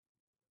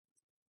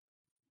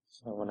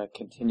So I want to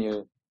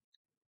continue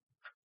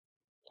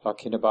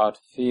talking about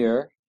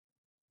fear.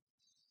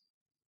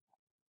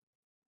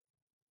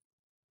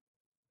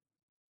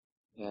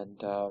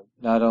 And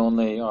not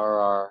only are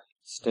our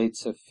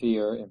states of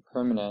fear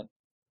impermanent,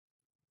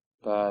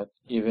 but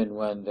even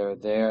when they're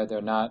there,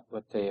 they're not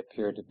what they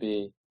appear to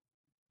be.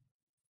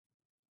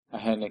 I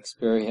had an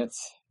experience,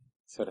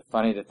 sort of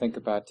funny to think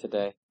about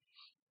today.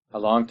 A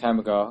long time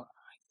ago,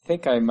 I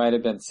think I might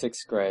have been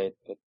 6th grade,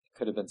 but it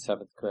could have been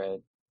 7th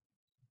grade.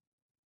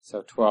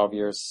 So 12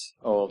 years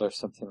old or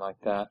something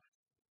like that.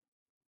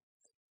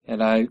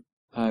 And I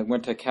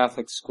went to a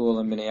Catholic school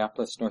in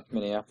Minneapolis, North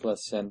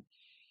Minneapolis, and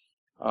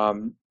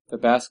the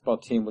basketball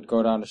team would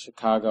go down to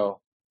Chicago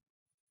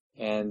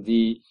and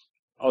the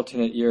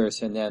alternate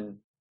years, and then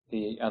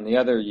on the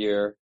other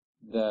year,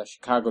 the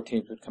Chicago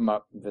teams would come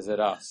up and visit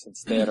us and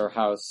stay at our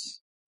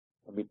house,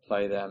 and we'd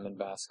play them in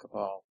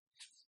basketball.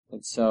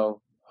 And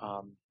so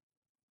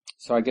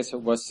I guess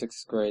it was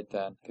 6th grade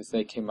then, because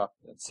they came up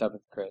in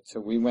 7th grade. So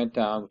we went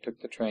down, we took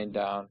the train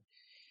down.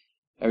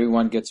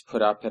 Everyone gets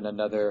put up in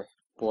another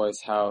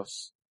boy's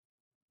house.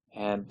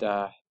 And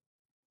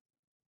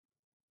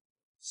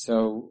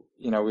so,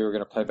 we were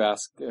going to play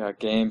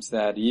games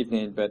that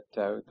evening, but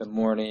the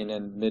morning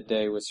and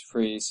midday was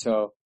free.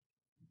 So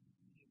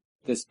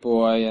this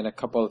boy and a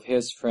couple of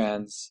his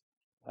friends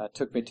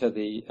took me to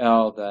the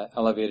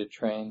elevated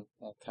train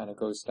that kind of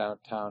goes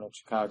downtown in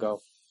Chicago,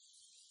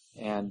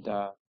 and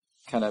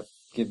kind of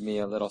give me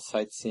a little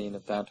sightseeing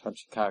of downtown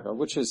Chicago,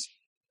 which is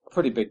a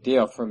pretty big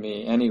deal for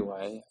me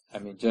anyway. I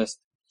mean,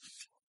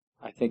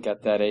 I think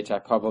at that age I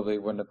probably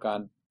wouldn't have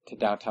gone to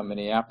downtown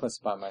Minneapolis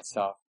by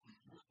myself,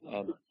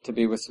 and to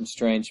be with some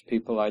strange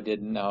people I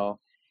didn't know.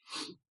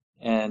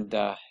 And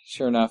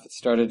sure enough, it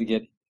started to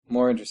get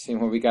more interesting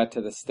when we got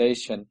to the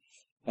station,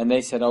 and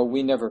they said, "Oh,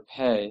 we never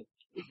pay.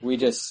 We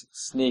just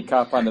sneak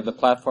up onto the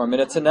platform."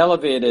 And it's an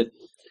elevated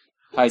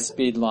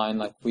high-speed line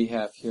like we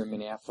have here in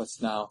Minneapolis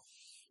now.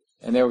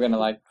 And they were going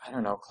to,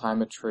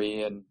 climb a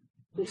tree and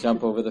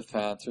jump over the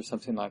fence or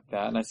something like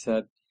that. And I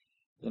said,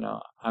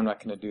 I'm not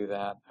going to do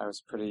that. I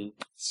was pretty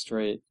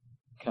straight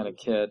kind of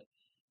kid.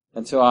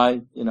 And so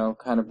I,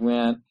 kind of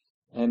went.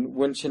 And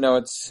wouldn't you know,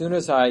 as soon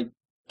as I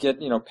get,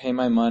 pay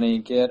my money,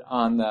 get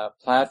on the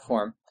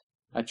platform,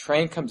 a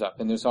train comes up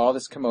and there's all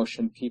this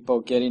commotion, people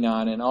getting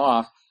on and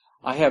off.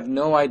 I have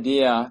no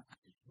idea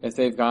if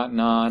they've gotten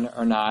on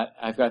or not.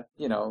 I've got,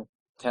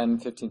 10,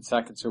 15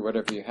 seconds or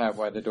whatever you have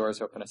while the doors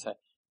open. I say,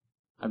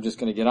 I'm just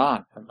going to get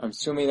on. I'm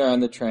assuming they're on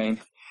the train.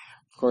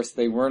 Of course,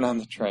 they weren't on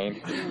the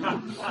train.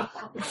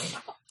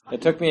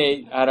 It took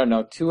me,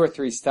 2 or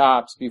 3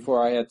 stops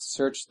before I had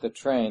searched the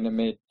train and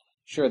made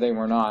sure they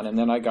weren't on, and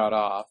then I got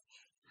off.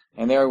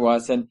 And there I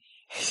was. And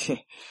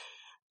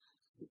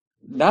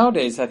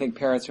nowadays, I think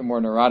parents are more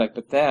neurotic,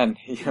 but then,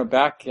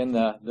 back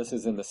this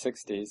is in the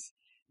 60s,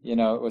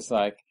 it was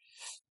like,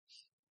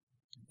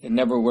 it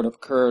never would have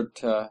occurred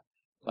to,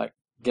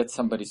 get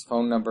somebody's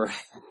phone number.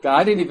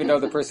 I didn't even know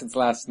the person's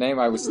last name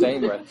I was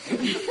staying with.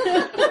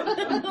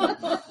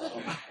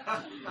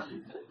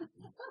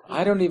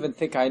 I don't even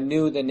think I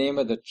knew the name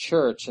of the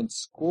church in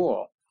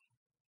school.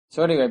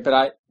 So anyway,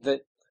 but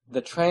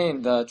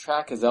the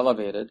track is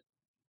elevated,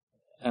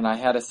 and I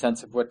had a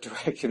sense of what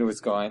direction it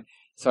was going.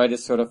 So I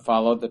just sort of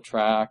followed the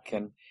track,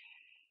 and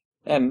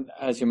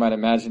as you might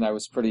imagine, I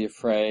was pretty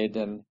afraid,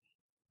 and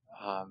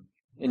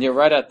you're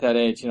right at that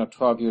age,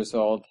 12 years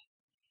old,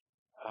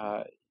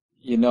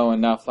 you know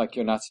enough like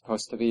you're not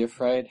supposed to be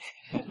afraid,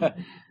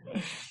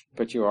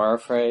 but you are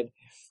afraid.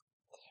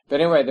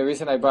 But anyway, the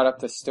reason I brought up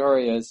this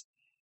story is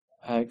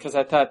because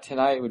I thought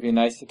tonight it would be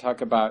nice to talk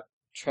about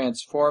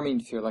transforming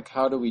fear, like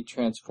how do we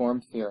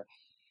transform fear.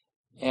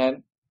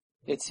 And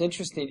it's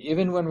interesting,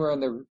 even when we're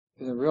in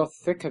the real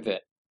thick of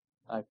it,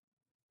 like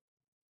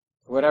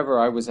whatever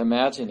I was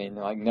imagining,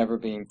 like never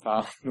being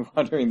found,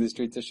 wandering the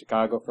streets of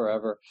Chicago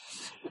forever.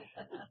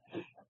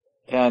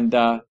 And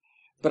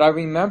but I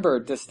remember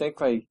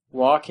distinctly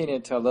walking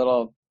into a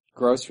little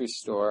grocery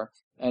store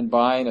and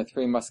buying a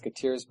Three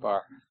Musketeers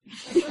bar.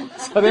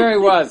 So there I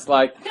was,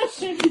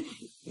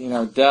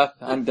 death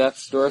on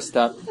death's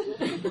doorstep.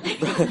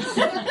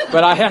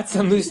 But I had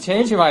some loose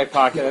change in my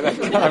pocket,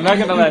 and I'm not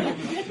going to let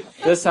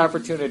this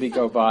opportunity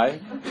go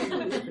by.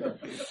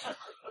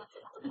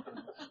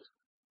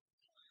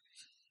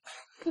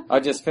 I'll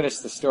just finish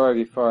the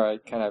story before I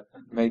kind of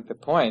make the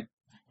point.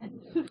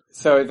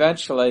 So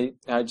eventually,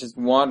 I just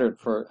wandered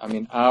for,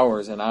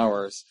 hours and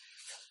hours.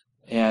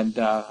 And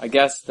I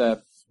guess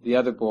the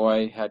other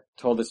boy had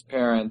told his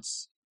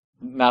parents,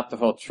 not the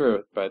whole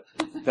truth, but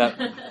that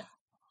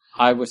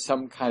I was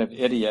some kind of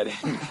idiot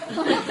and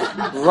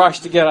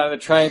rushed to get on the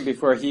train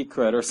before he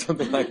could or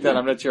something like that.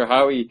 I'm not sure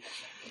how he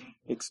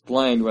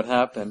explained what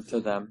happened to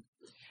them.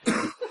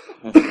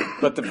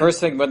 But the first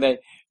thing, when they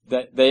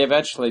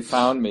eventually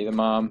found me, the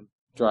mom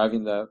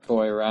driving the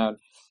boy around,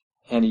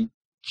 and he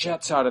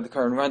jets out of the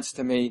car and runs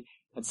to me.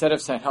 Instead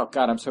of saying, "Oh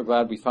God, I'm so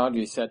glad we found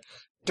you," he said,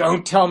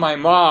 "Don't tell my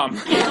mom."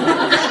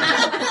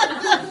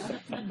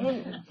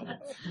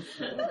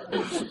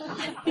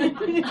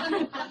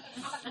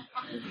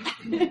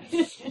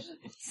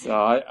 So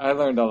I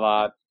learned a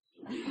lot.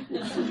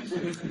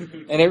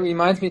 And it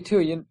reminds me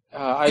too,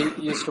 I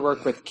used to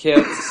work with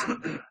kids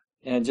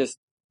and just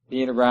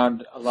being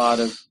around a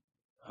lot of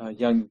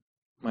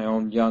my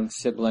own younger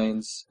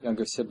siblings,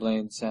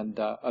 and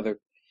other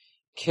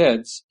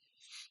kids.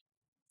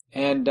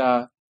 And,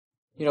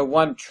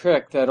 one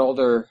trick that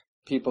older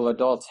people,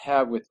 adults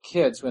have with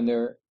kids when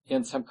they're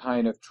in some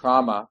kind of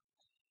trauma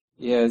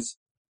is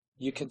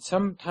you can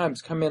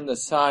sometimes come in the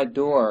side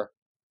door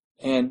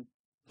and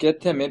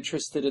get them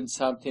interested in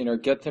something or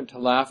get them to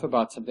laugh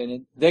about something.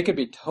 And they could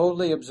be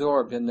totally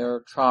absorbed in their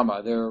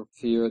trauma, their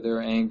fear,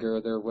 their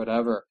anger, their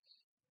whatever.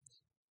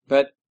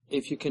 But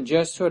if you can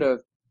just sort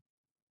of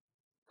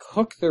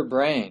cook their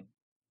brain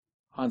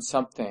on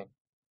something,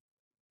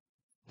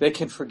 they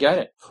can forget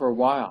it for a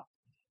while.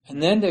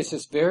 And then there's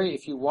this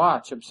if you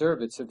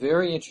observe, it's a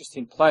very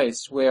interesting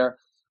place where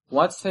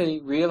once they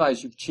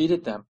realize you've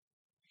cheated them,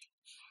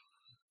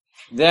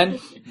 then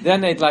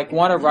they'd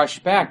want to rush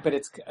back, but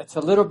it's a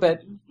little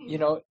bit,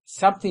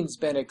 something's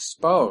been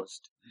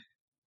exposed,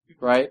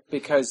 right?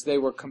 Because they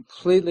were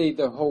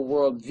the whole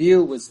world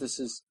view was this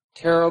is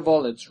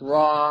terrible, it's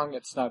wrong,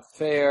 it's not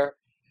fair.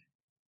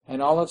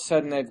 And all of a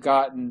sudden they've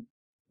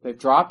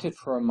dropped it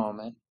for a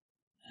moment.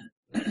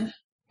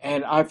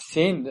 And I've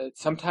seen that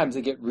sometimes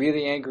they get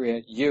really angry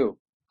at you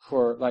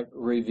for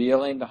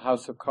revealing the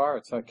house of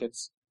cards,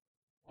 it's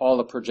all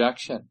a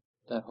projection,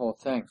 that whole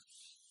thing.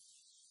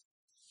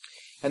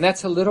 And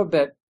that's a little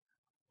bit,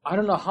 I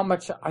don't know how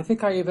much, I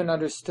think I even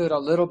understood a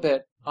little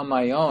bit on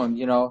my own,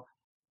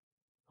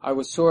 I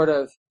was sort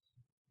of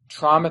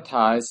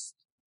traumatized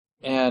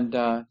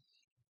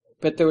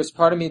but there was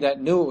part of me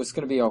that knew it was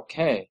going to be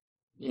okay.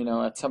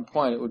 At some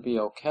point it would be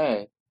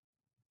okay.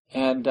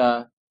 And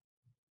it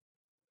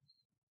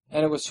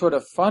was sort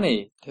of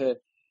funny to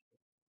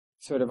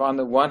sort of on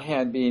the one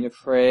hand being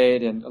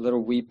afraid and a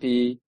little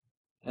weepy,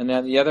 and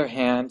on the other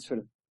hand sort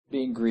of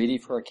being greedy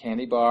for a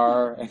candy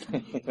bar.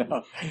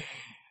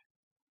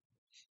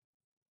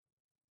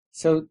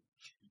 So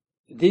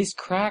these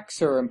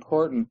cracks are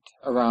important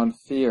around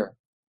fear.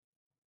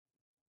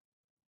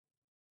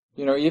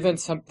 Even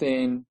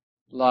something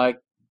like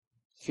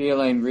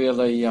feeling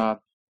really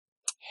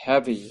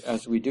heavy,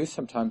 as we do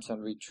sometimes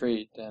on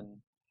retreat, and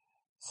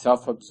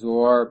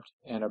self-absorbed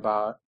and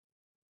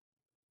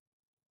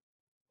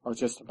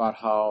just about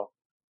how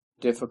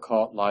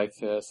difficult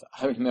life is.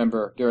 I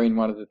remember during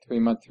one of the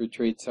 3-month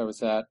retreats I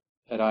was at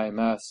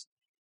IMS,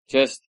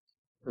 just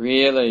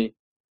really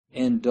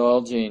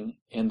indulging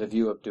in the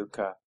view of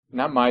dukkha.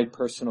 Not my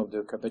personal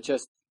dukkha, but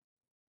just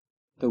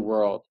the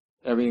world,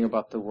 everything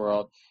about the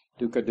world.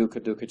 Dukkha, dukkha,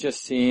 dukkha,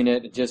 just seeing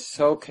it, just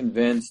so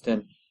convinced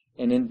and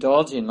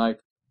indulging,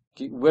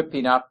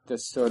 whipping up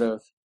this sort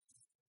of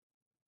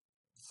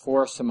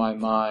force in my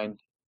mind,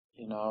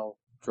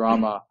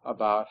 drama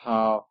about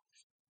how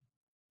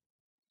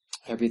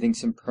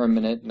everything's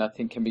impermanent,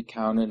 nothing can be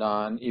counted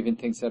on, even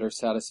things that are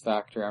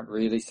satisfactory aren't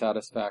really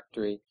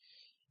satisfactory,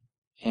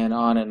 and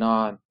on and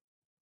on.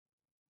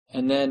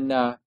 And then,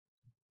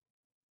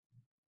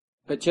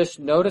 but just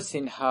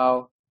noticing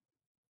how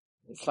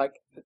it's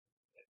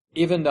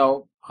even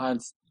though on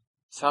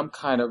some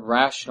kind of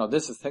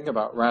this is the thing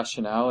about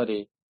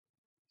rationality,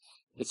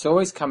 it's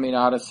always coming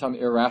out of some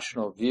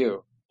irrational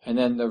view. And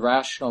then the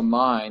rational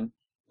mind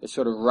is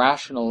sort of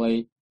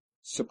rationally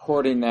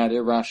supporting that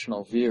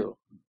irrational view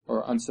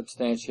or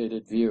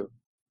unsubstantiated view.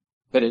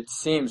 But it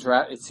seems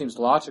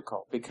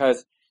logical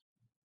because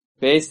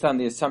based on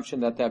the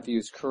assumption that view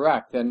is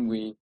correct, then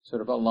we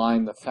sort of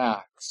align the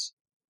facts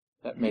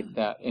that make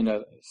that in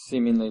a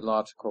seemingly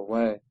logical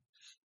way.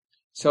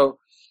 So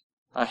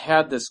I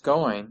had this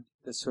going,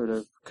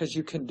 because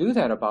you can do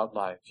that about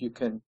life. You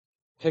can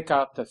pick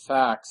out the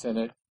facts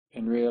and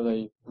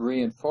really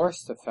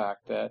reinforce the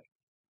fact that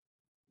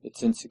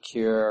it's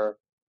insecure,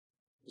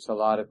 there's a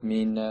lot of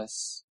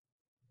meanness,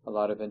 a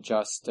lot of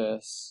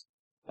injustice,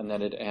 and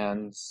then it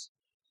ends,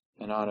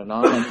 and on and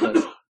on like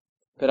this.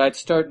 But I'd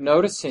start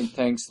noticing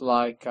things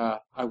like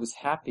I was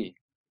happy,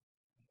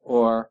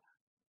 or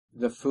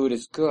the food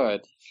is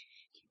good,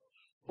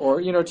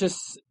 or,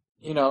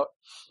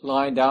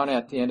 lying down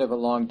at the end of a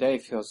long day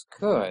feels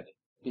good,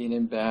 being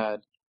in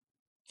bed,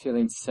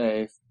 feeling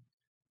safe.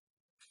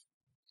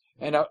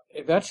 And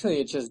eventually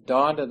it just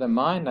dawned on the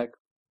mind,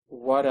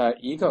 what a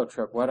ego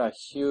trip, what a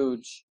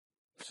huge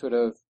sort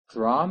of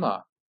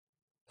drama.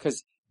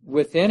 Because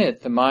within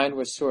it, the mind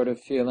was sort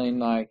of feeling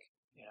like,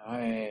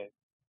 I'm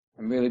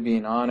really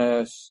being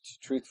honest,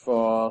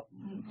 truthful.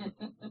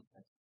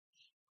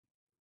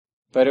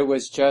 But it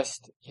was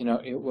just,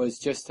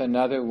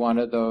 another one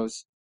of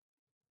those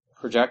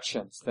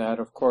projections that,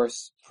 of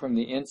course, from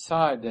the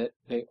inside, that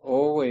it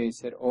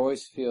always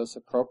feels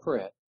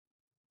appropriate.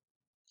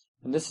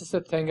 And this is the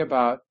thing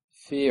about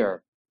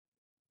fear.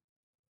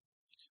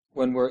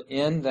 When we're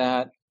in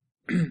that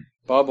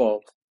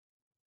bubble,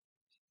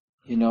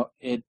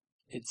 it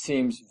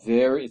seems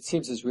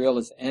as real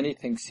as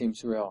anything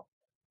seems real.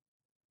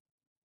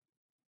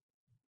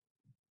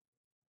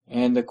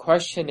 And the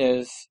question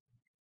is,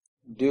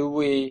 do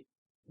we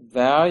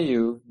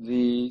value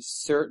the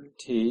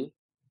certainty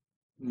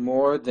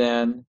more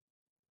than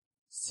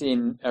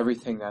seeing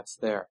everything that's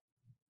there.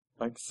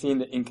 Like seeing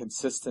the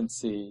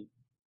inconsistency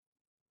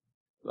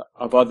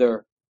of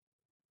other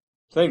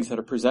things that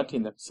are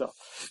presenting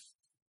themselves.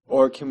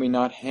 Or can we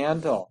not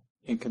handle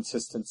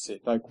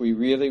inconsistency? Like we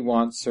really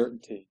want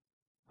certainty.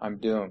 I'm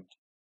doomed.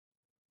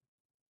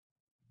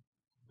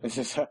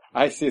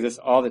 I see this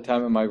all the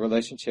time in my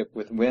relationship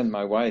with Wynn,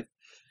 my wife.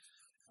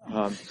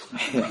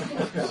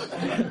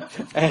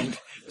 And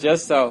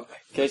just so,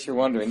 in case you're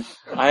wondering,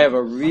 I have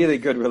a really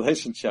good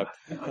relationship.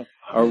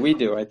 Or we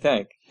do, I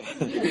think.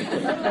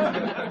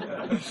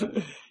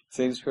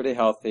 Seems pretty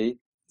healthy.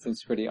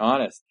 Seems pretty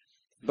honest.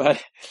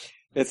 But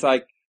it's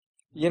like,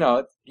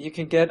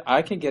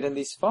 I can get in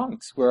these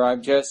funks where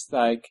I'm just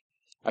like,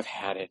 I've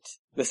had it.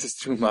 This is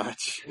too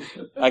much.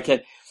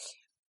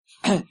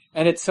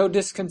 And it's so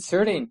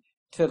disconcerting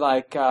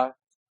to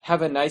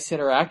have a nice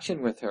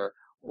interaction with her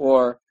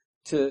or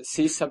to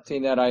see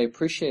something that I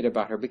appreciate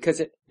about her because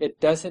it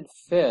doesn't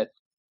fit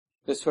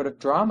the sort of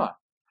drama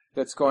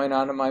that's going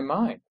on in my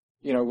mind.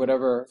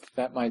 Whatever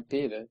that might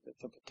be, the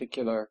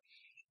particular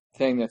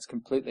thing that's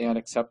completely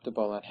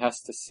unacceptable and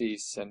has to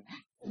cease. And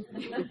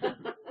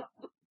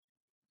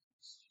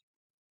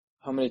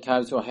how many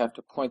times do I have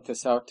to point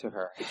this out to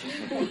her?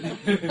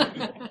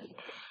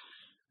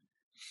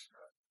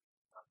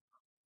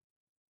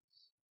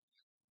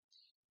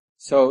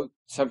 So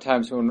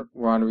sometimes when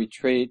we're on a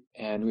retreat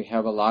and we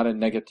have a lot of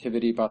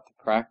negativity about the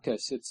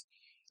practice, it's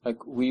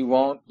like we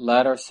won't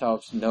let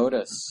ourselves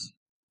notice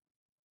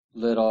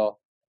little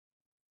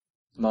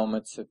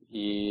moments of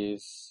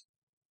ease,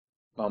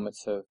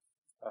 moments of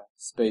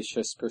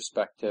spacious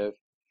perspective,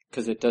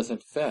 because it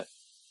doesn't fit.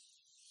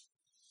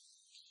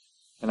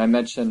 And I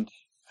mentioned,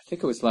 I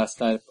think it was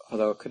last night,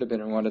 although it could have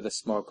been in one of the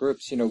small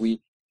groups,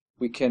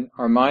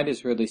 our mind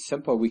is really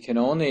simple. We can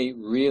only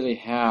really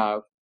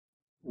have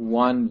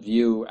one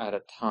view at a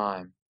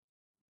time.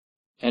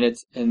 And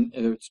it's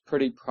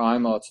pretty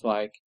primal. It's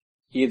like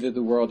either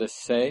the world is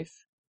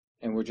safe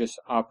and we're just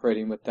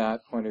operating with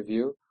that point of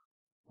view,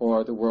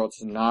 or the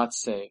world's not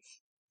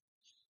safe.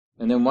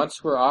 And then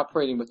once we're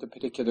operating with a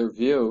particular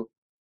view,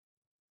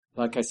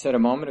 like I said a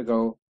moment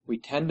ago, we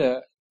tend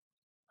to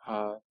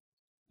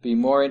be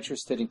more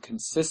interested in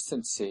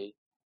consistency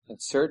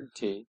and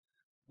certainty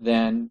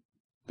than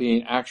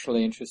being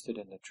actually interested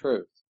in the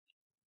truth.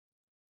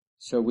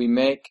 So we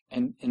make,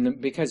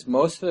 because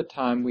most of the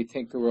time we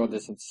think the world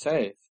isn't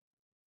safe,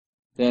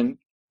 then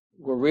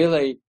we're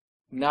really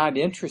not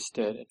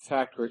interested. In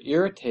fact, we're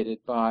irritated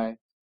by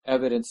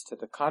evidence to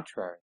the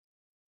contrary,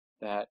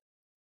 that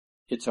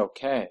it's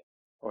okay,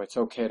 or it's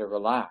okay to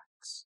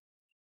relax.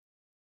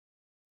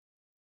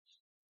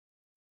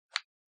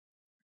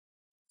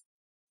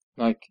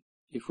 Like,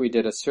 if we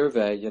did a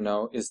survey,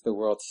 is the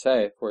world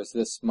safe, or is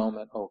this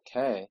moment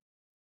okay?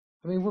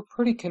 I mean, we're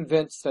pretty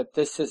convinced that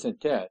this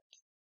isn't it.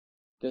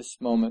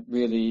 This moment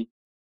really,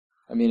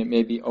 it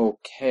may be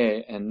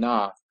okay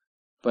enough,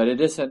 but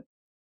it isn't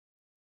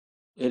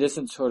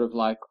sort of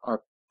like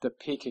the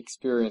peak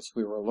experience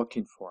we were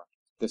looking for,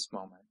 this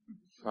moment,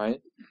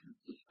 right?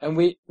 And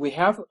we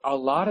have a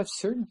lot of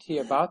certainty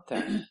about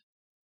that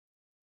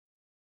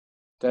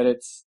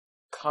it's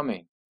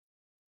coming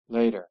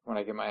later when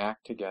I get my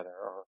act together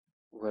or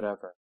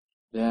whatever.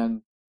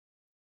 Then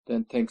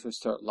things will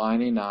start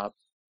lining up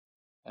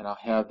and I'll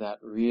have that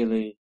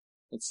really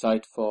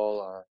insightful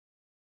or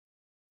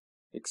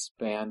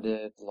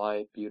expanded,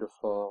 light,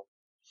 beautiful,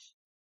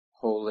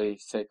 holy,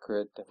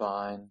 sacred,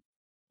 divine,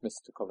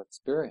 mystical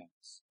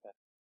experience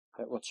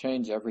that will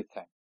change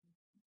everything.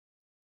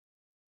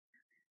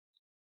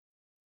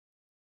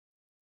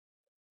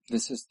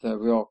 This is the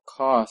real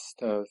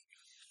cost of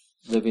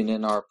living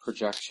in our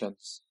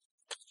projections.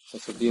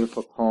 It's a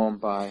beautiful poem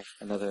by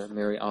another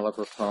Mary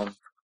Oliver poem.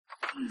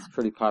 It's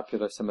pretty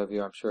popular. Some of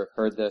you, I'm sure, have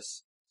heard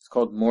this. It's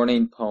called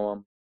Morning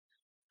Poem.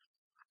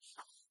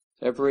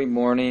 Every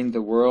morning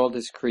the world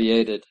is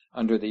created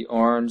under the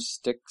orange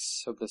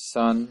sticks of the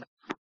sun.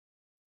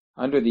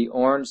 Under the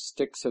orange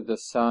sticks of the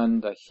sun,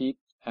 the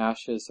heaped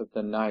ashes of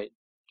the night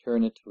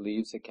turn into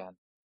leaves again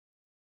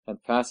and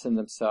fasten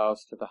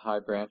themselves to the high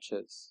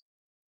branches.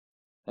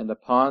 And the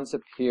ponds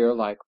appear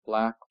like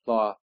black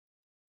cloth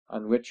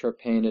on which are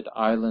painted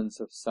islands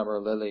of summer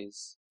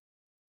lilies.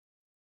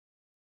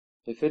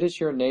 If it is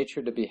your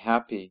nature to be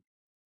happy,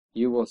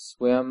 you will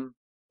swim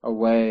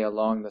away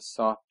along the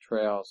soft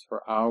trails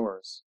for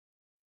hours,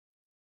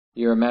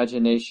 your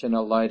imagination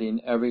alighting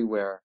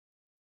everywhere.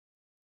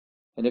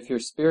 And if your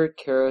spirit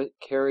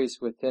carries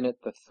within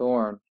it the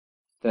thorn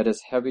that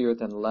is heavier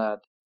than lead,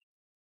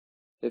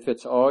 if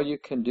it's all you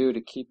can do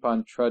to keep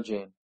on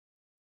trudging,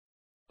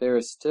 there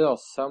is still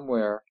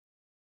somewhere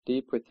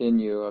deep within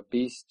you a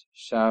beast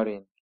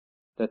shouting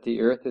that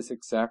the earth is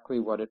exactly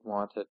what it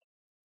wanted.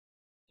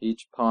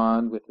 Each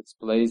pond with its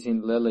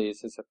blazing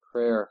lilies is a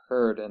prayer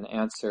heard and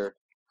answered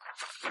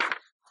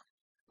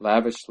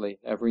lavishly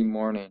every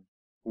morning,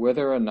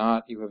 whether or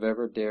not you have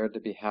ever dared to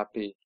be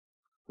happy,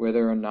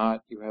 whether or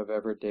not you have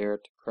ever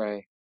dared to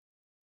pray.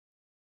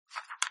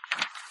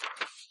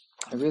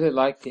 I really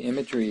like the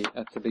imagery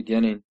at the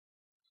beginning.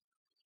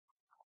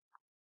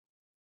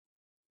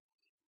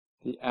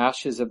 The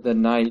ashes of the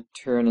night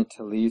turn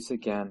into leaves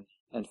again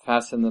and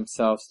fasten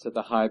themselves to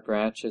the high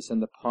branches, and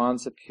the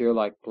ponds appear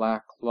like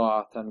black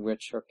cloth on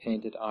which are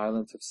painted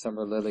islands of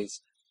summer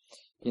lilies.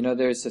 You know,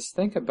 there's this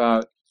thing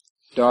about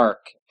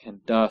dark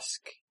and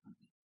dusk,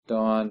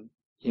 dawn,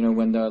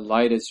 when the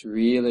light is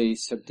really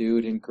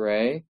subdued and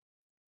gray.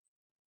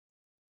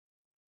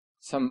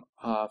 Some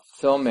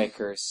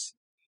filmmakers,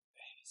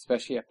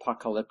 especially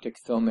apocalyptic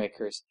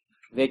filmmakers,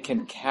 they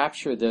can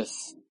capture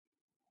this,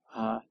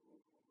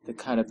 the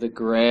kind of the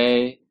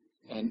gray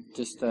and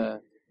just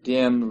the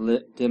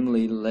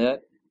dimly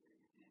lit.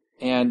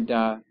 And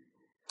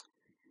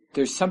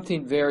there's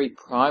something very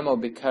primal,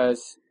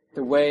 because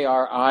the way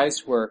our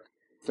eyes work,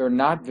 they're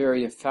not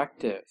very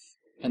effective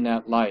in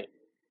that light.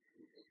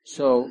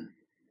 So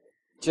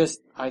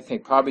just, I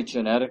think, probably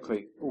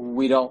genetically,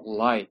 we don't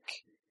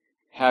like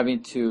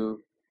having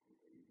to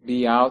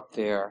be out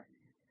there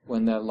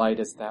when the light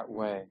is that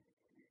way.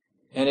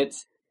 And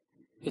it's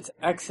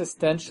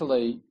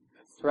existentially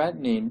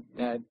threatening,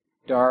 that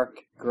dark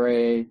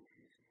gray.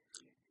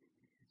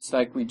 It's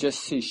like we just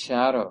see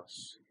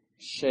shadows,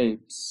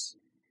 shapes,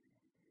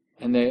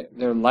 and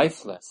they're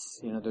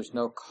lifeless. There's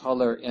no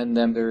color in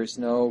them. There is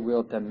no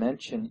real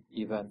dimension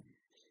even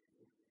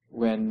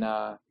when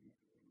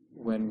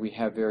we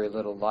have very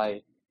little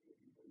light.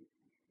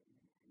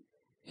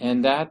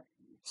 And that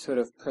sort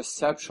of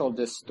perceptual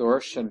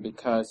distortion,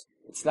 because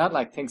it's not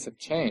like things have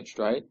changed,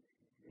 right?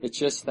 It's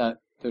just that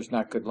there's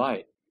not good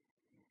light.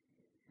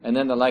 And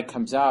then the light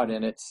comes out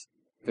and it's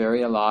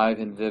very alive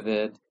and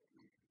vivid,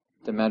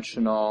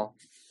 dimensional,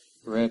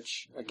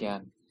 rich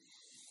again.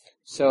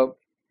 So,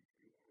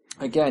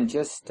 again,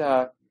 just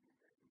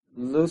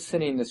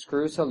loosening the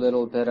screws a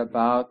little bit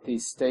about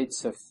these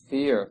states of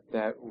fear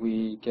that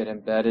we get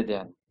embedded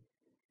in,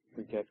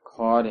 we get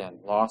caught in,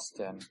 lost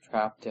in,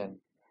 trapped in.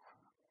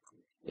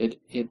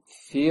 It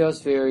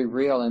feels very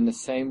real in the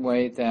same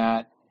way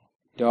that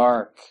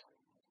dark,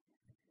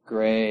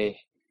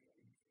 gray,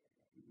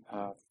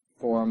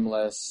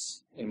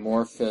 formless,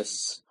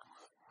 amorphous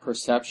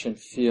perception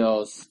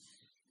feels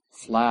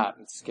flat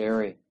and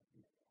scary.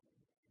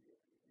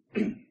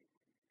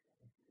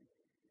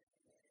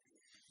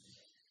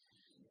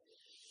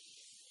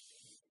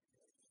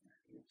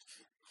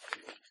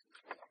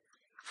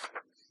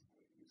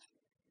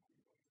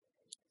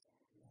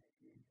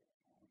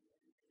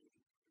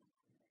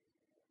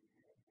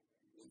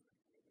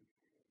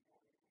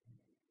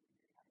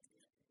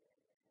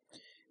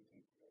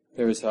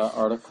 There was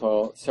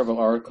several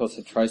articles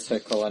in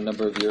Tricycle a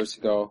number of years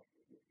ago,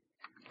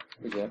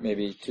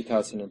 maybe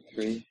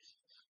 2003.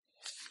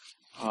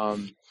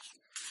 And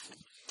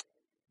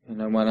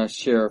I want to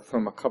share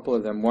from a couple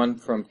of them. One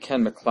from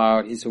Ken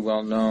MacLeod. He's a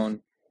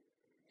well-known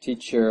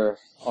teacher,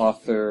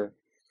 author.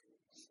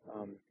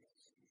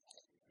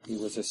 He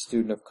was a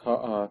student of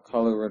Kalu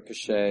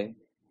Rinpoche,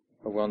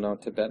 a well-known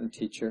Tibetan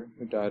teacher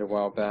who died a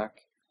while back.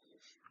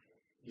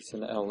 He's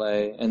in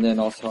LA. And then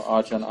also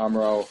Ajahn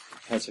Amaro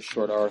has a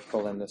short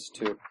article in this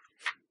too.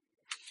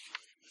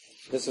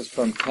 This is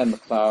from Ken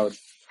MacLeod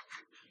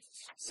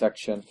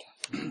section,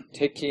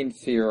 Taking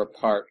Fear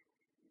Apart.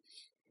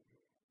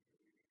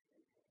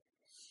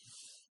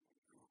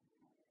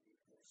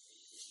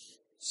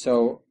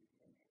 So,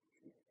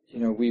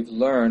 we've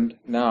learned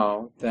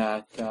now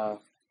that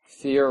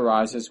fear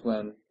arises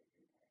when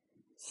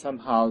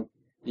somehow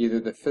either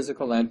the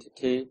physical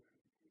entity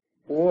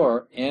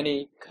or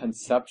any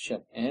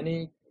conception,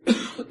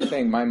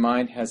 anything my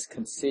mind has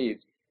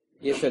conceived,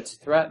 if it's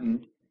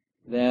threatened,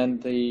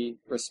 then the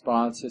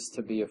response is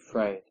to be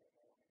afraid.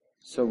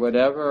 So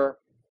whatever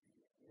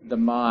the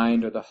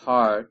mind or the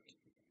heart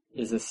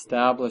is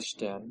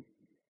established in,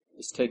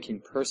 is taken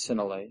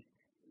personally,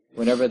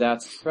 whenever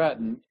that's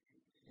threatened,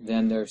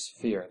 then there's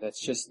fear.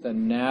 That's just the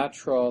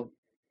natural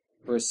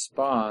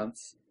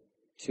response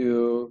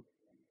to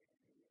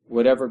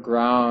whatever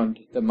ground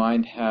the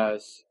mind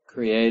has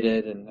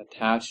created and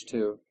attached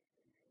to,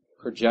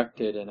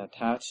 projected and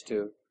attached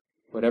to,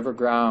 whatever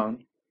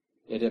ground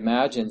it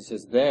imagines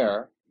is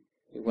there.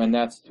 When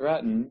that's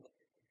threatened,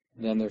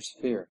 then there's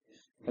fear.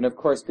 And of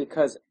course,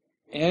 because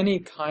any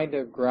kind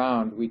of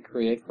ground we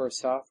create for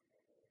ourselves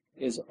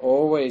is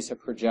always a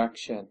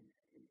projection.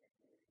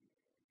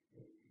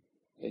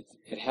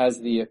 It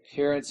has the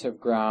appearance of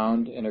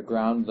ground in a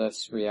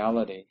groundless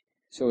reality.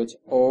 So it's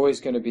always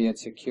going to be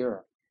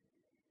insecure.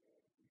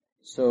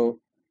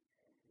 So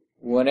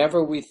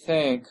whenever we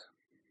think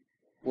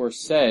we're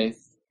safe,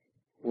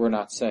 we're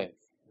not safe.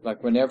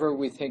 Like whenever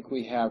we think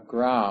we have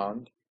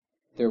ground,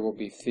 there will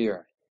be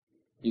fear.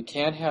 You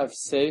can't have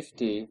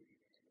safety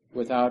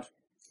without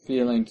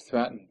feeling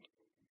threatened.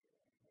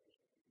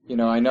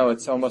 I know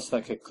it's almost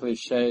like a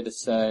cliche to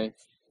say,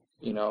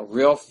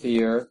 real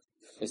fear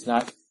is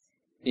not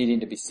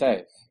needing to be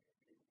safe.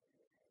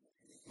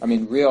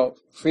 Real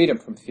freedom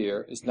from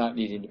fear is not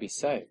needing to be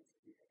safe,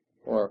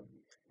 or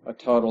a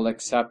total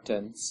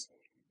acceptance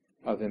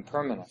of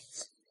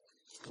impermanence,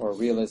 or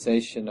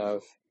realization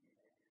of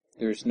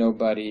there's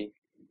nobody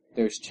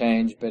there's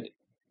change, but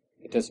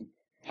it doesn't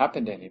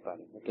happen to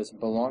anybody. It doesn't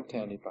belong to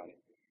anybody.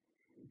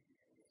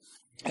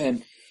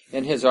 And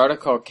in his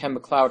article, Ken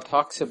MacLeod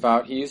talks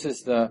about, he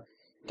uses the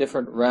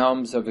different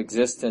realms of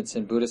existence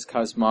in Buddhist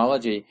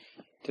cosmology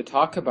to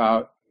talk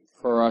about,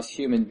 for us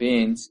human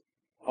beings,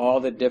 all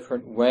the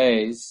different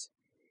ways,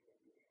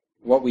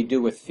 what we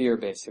do with fear,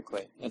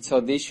 basically. And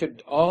so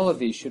all of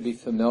these should be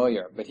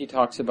familiar, but he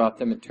talks about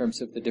them in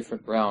terms of the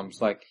different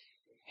realms, like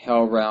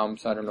hell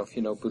realms. I don't know if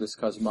you know Buddhist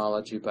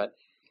cosmology, but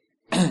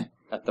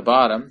at the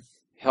bottom,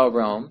 hell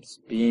realms,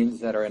 beings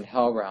that are in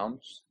hell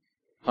realms,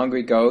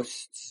 hungry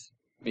ghosts,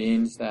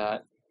 beings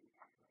that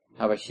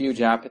have a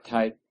huge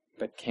appetite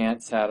but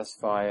can't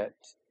satisfy it,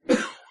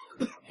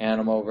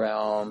 animal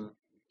realm,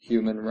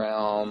 human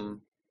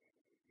realm,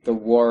 the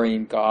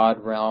warring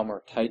god realm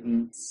or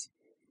titans,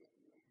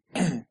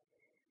 the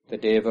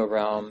Deva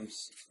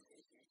realms.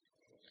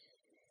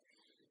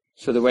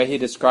 So the way he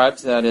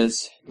describes that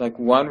is, like,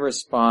 one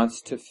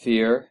response to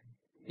fear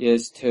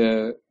is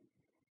to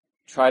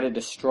try to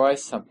destroy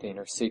something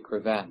or seek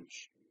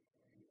revenge.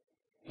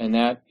 And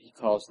that he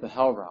calls the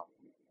hell realm.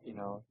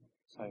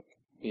 It's like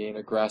being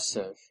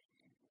aggressive,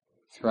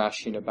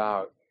 thrashing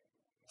about.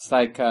 It's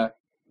like,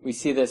 we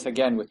see this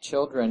again with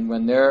children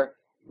when they're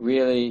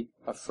really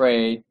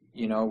afraid.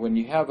 When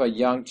you have a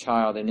young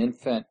child, an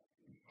infant,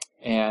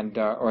 and,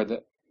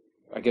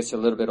 I guess a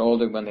little bit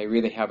older, when they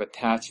really have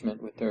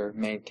attachment with their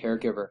main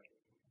caregiver.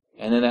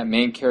 And then that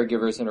main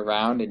caregiver isn't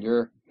around and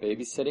you're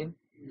babysitting.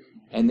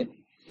 And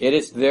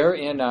they're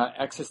in an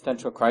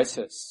existential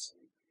crisis.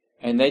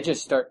 And they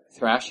just start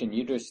thrashing.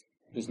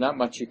 There's not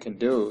much you can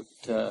do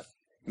to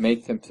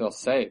make them feel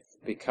safe,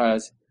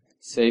 because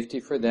safety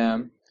for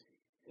them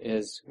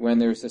is when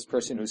there's this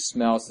person who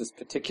smells this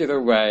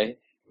particular way,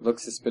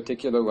 looks this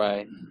particular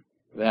way,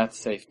 that's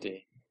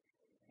safety.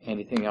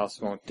 Anything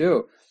else won't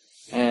do.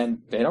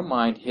 And they don't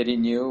mind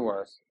hitting you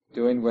or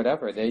doing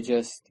whatever. They're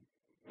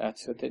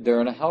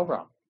in a hell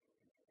realm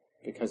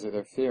because of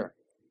their fear.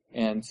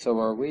 And so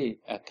are we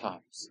at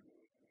times.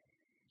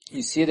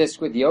 You see this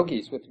with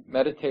yogis, with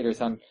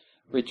meditators on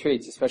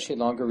retreats, especially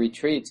longer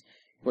retreats,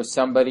 where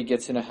somebody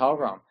gets in a hell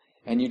realm.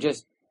 And you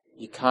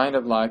kind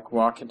of like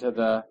walk into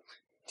the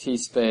tea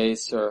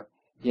space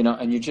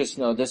and you just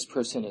know this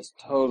person is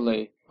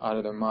totally out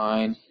of their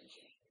mind.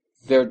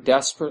 They're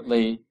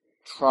desperately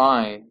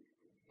trying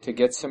to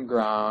get some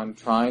ground,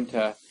 trying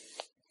to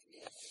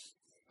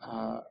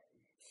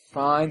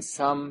find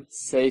some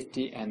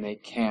safety, and they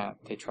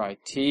can't. They try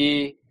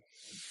tea,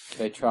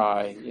 they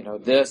try,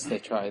 this, they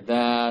try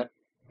that,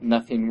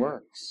 nothing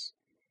works.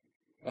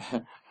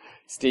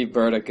 Steve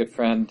Bird, a good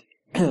friend,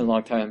 a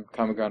long-time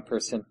common ground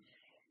person,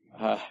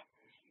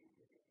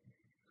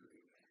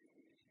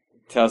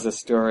 tells a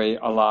story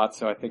a lot,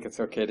 so I think it's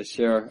okay to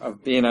share,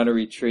 of being on a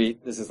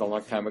retreat. This is a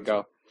long time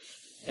ago.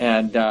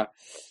 And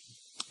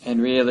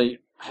really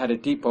had a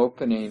deep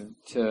opening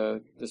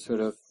to the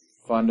sort of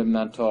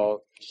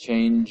fundamental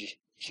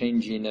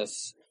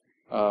changiness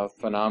of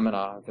phenomena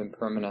of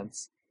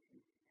impermanence.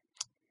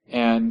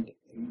 And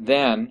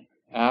then,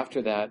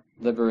 after that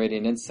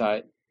liberating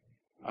insight,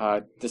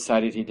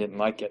 decided he didn't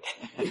like it.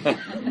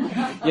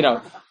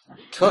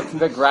 Took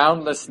the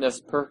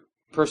groundlessness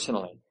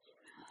personally.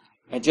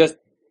 And just,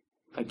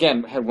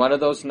 again, had one of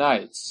those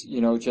nights,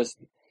 just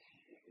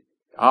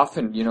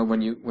often,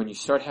 when you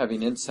start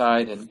having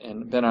insight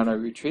and been on a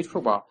retreat for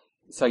a while,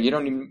 it's like you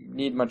don't even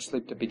need much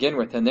sleep to begin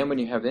with. And then when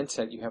you have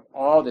insight, you have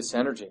all this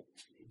energy.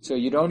 So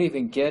you don't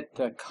even get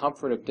the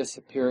comfort of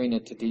disappearing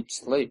into deep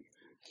sleep.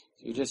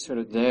 So you're just sort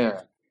of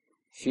there,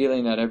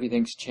 feeling that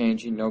everything's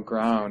changing, no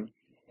ground,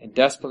 and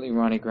desperately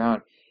wanting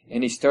ground.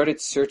 And he started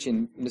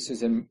searching. This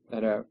was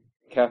at a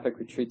Catholic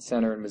retreat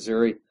center in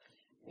Missouri.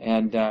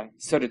 And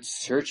started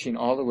searching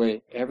all the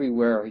way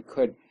everywhere he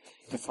could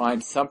to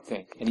find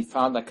something. And he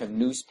found like a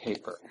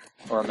newspaper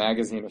or a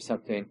magazine or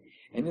something.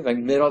 And in the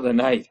middle of the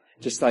night,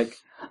 just like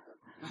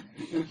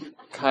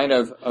kind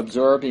of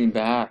absorbing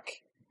back.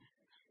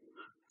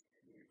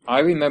 I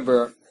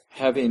remember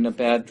having a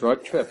bad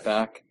drug trip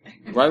back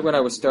right when I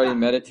was starting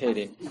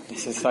meditating.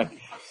 It's just like,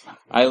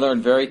 I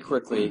learned very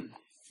quickly,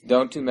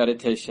 don't do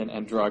meditation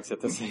and drugs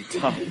at the same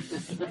time.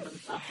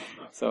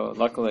 So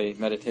luckily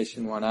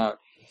meditation won out.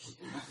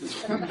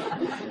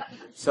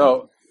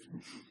 So,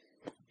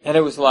 and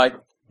it was like,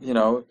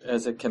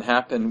 as it can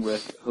happen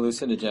with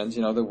hallucinogens,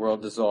 the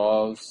world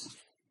dissolves,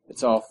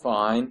 it's all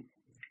fine,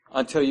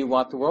 until you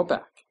want the world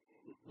back,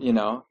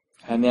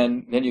 and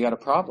then you got a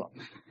problem.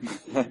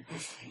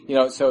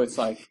 So it's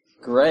like,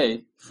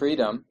 great,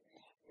 freedom,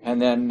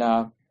 and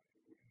then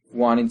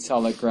wanting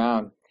solid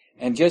ground.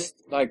 And just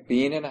like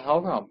being in a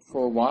hell realm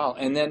for a while,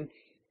 and then,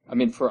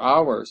 for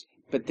hours,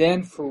 but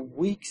then for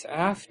weeks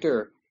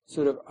after,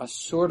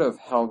 sort of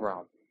hell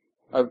realm.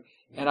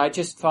 And I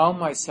just found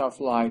myself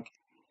like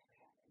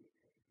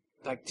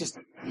just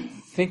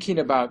thinking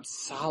about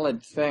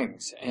solid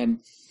things and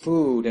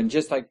food and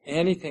just like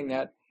anything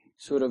that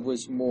sort of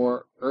was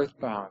more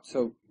earthbound.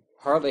 So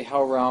partly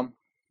hell realm,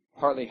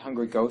 partly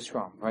hungry ghost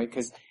realm, right?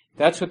 Because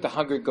that's what the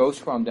hungry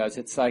ghost realm does.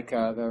 It's like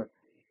the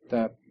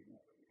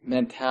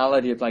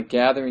mentality of like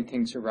gathering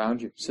things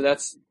around you. So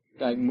that's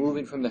like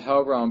moving from the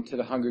hell realm to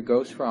the hungry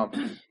ghost realm.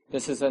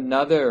 This is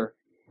another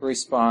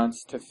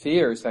response to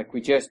fears. Like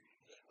we just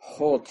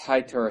hold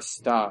tight to our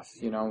stuff.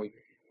 We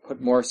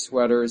put more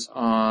sweaters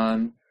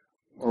on,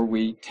 or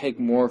we take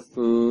more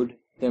food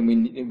than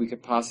we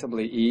could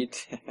possibly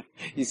eat.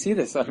 You see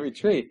this on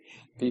retreat.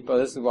 People,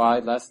 this is why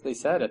Leslie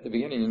said at the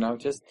beginning,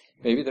 just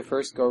maybe the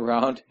first go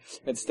round,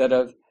 instead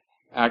of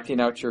acting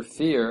out your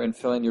fear and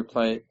filling your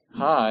plate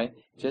high,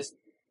 just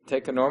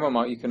take a normal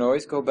amount. You can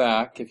always go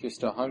back if you're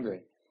still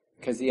hungry.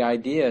 Because the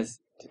idea is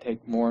to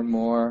take more and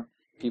more.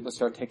 People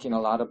start taking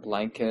a lot of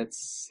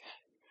blankets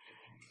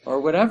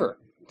or whatever.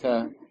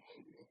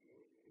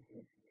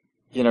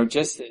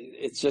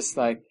 It's just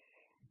like,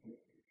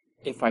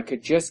 if I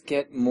could just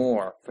get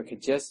more, if I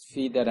could just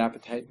feed that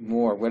appetite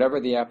more, whatever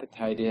the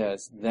appetite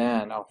is,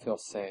 then I'll feel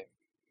safe.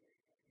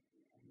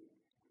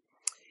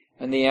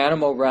 And the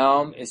animal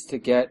realm is to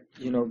get,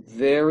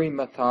 very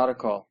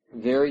methodical,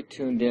 very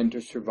tuned in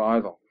to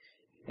survival.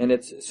 And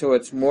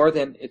it's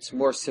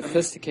more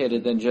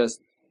sophisticated than just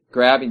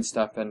grabbing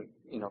stuff and,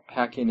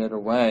 packing it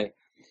away.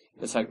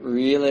 It's like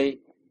really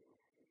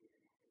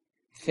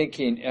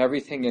thinking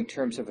everything in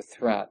terms of a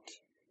threat.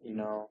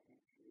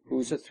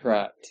 Who's a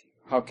threat?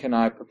 How can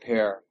I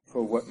prepare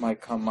for what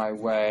might come my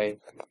way?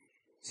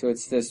 So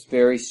it's this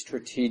very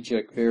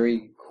strategic,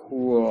 very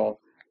cool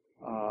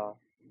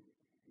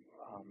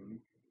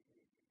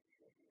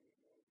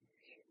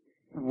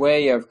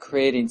way of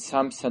creating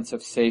some sense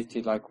of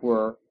safety, like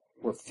we're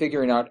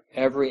figuring out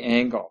every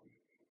angle.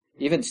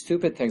 Even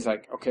stupid things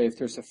like, okay, if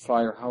there's a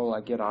fire, how will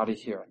I get out of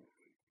here?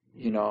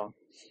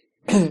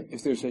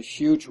 If there's a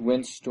huge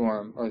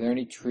windstorm, are there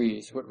any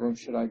trees? What room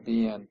should I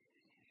be in?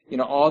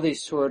 All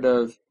these sort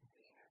of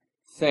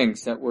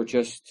things that we're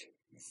just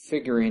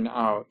figuring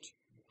out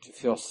to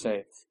feel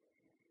safe.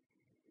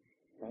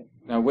 Right?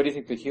 Now, what do you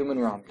think the human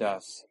realm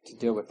does to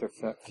deal with their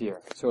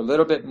fear? So a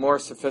little bit more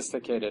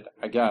sophisticated,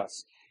 I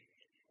guess.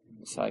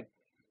 It's like,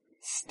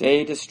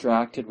 stay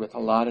distracted with a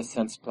lot of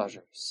sense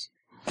pleasures.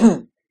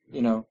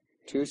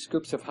 2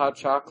 scoops of hot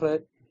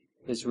chocolate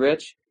is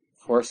rich,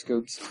 4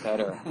 scoops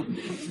better.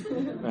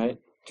 Right?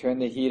 Turn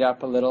the heat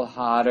up a little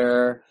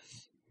hotter.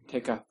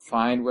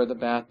 Find where the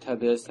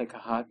bathtub is, take a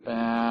hot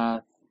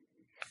bath.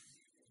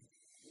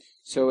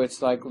 So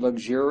it's like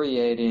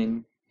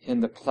luxuriating in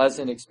the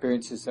pleasant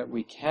experiences that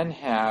we can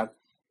have,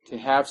 to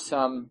have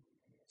some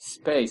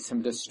space,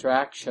 some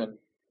distraction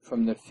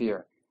from the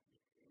fear.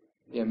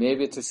 Yeah,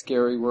 maybe it's a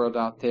scary world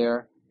out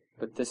there,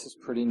 but this is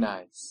pretty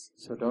nice.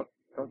 So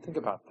don't think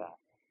about that.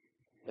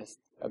 Just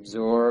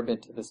absorb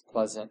into this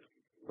pleasant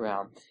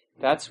realm.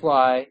 That's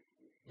why,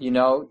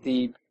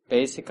 the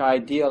basic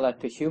ideal at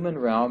the human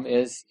realm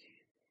is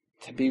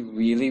to be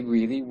really,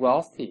 really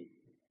wealthy.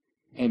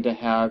 And to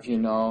have,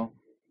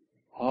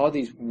 all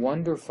these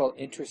wonderful,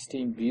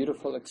 interesting,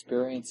 beautiful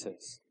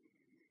experiences.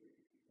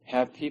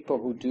 Have people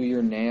who do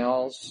your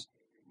nails.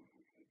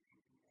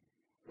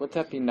 Wouldn't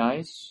that be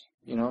nice?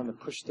 And to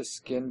push the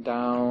skin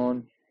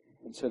down,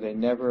 and so they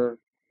never,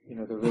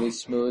 they're really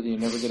smooth, and you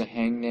never get a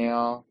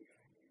hangnail.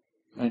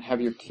 And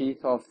have your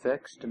teeth all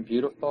fixed and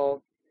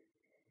beautiful.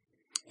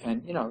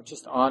 And,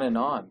 just on and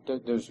on.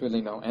 There's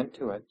really no end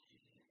to it.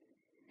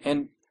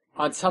 And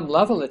on some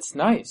level, it's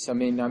nice. I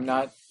mean,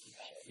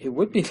 it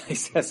would be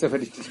nice to have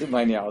somebody to do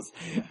my nails.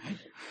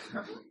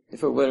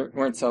 If it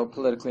weren't so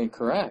politically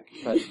incorrect.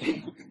 But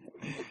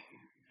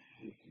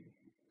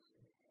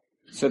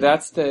so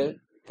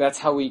that's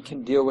how we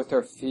can deal with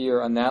our fear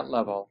on that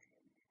level.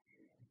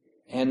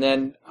 And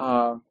then,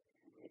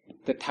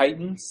 the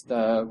Titans,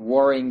 the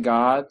warring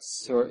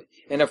gods,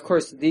 and of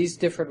course these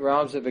different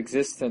realms of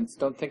existence,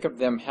 don't think of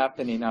them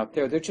happening out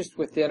there. They're just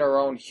within our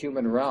own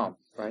human realm,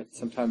 right?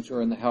 Sometimes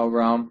we're in the hell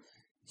realm,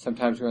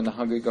 sometimes we're in the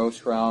hungry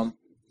ghost realm,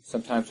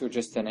 sometimes we're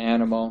just an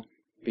animal,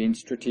 being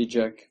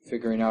strategic,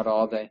 figuring out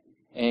all the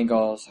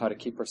angles, how to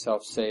keep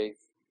ourselves safe,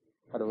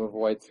 how to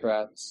avoid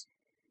threats.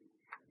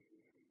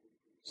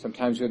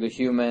 Sometimes we're the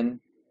human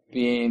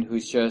being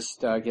who's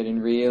just getting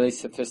really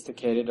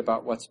sophisticated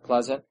about what's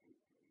pleasant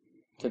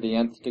to the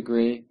nth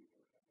degree.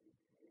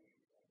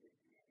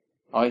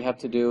 All you have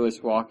to do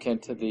is walk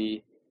into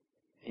the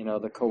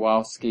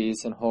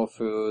Kowalskis and Whole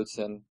Foods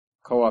and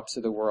co-ops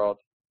of the world,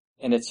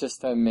 and it's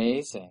just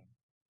amazing,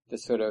 the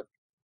sort of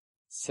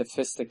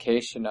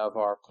sophistication of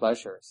our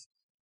pleasures.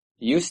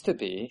 It used to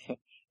be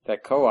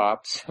that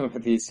co-ops were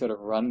these sort of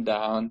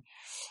run-down,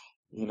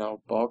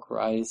 bulk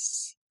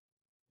rice,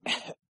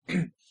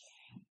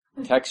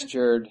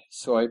 textured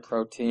soy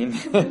protein.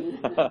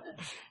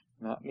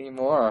 Not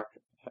anymore.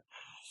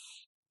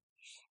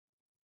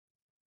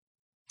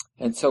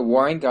 And so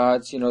warring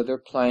gods, they're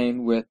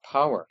playing with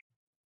power.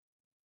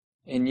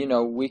 And,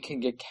 we can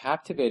get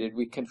captivated.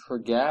 We can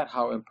forget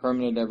how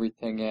impermanent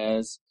everything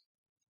is.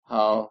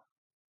 How,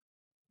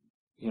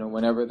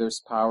 whenever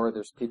there's power,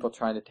 there's people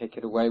trying to take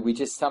it away. We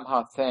just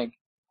somehow think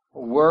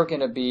we're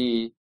going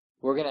to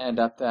end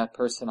up that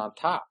person on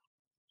top.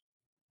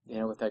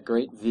 With that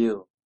great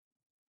view.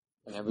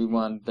 And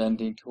everyone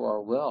bending to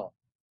our will.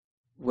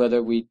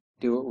 Whether we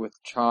do it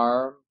with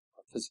charm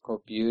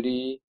physical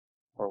beauty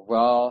or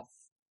wealth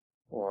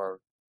or,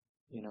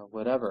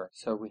 whatever.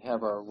 So we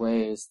have our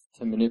ways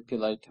to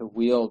manipulate, to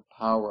wield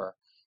power.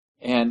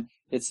 And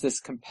it's this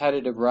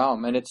competitive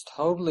realm, and it's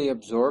totally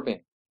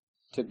absorbing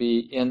to be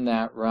in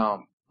that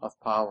realm of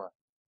power.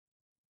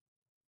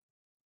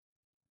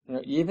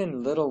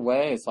 Even little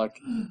ways, like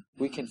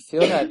we can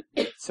feel that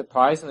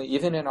surprisingly,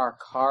 even in our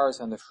cars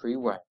on the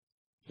freeway.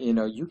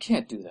 You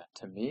can't do that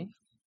to me.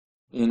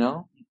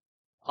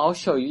 I'll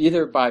show you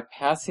either by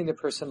passing the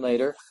person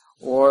later,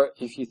 or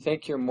if you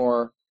think you're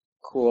more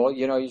cool,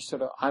 you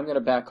sort of, I'm going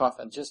to back off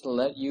and just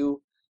let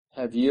you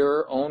have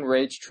your own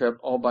rage trip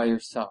all by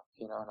yourself,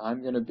 and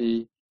I'm going to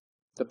be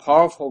the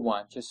powerful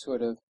one, just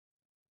sort of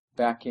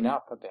backing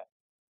up a bit.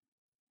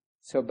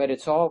 So, but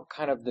it's all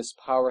kind of this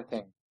power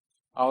thing.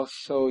 I'll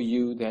show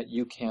you that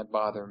you can't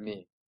bother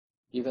me.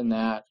 Even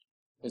that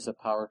is a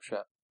power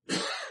trip.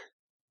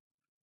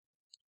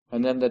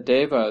 And then the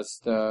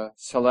devas, the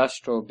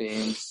celestial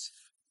beings,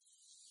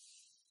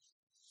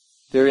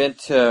 they're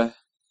into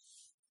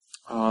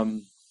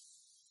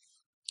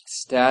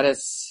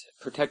status,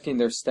 protecting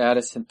their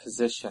status and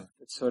position.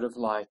 It's sort of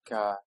like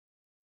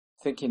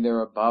thinking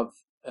they're above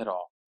it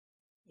all,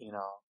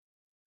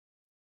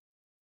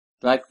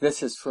 Like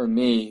this is for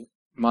me,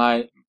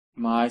 my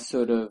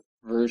sort of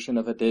version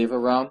of a deva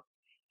realm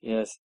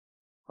is,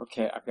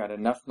 okay, I've got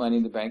enough money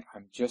in the bank.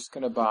 I'm just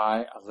going to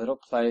buy a little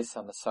place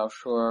on the south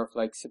shore of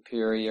Lake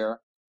Superior.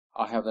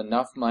 I'll have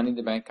enough money in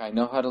the bank. I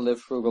know how to live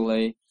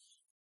frugally.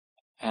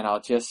 And I'll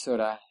just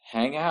sort of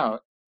hang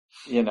out,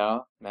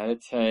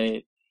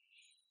 meditate,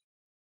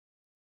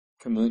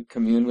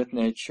 commune with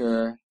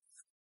nature,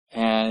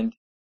 and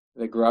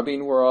the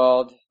grubbing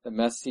world, the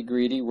messy,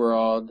 greedy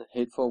world, the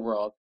hateful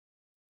world.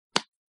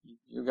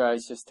 You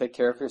guys just take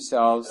care of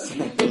yourselves,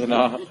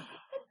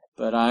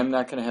 But I'm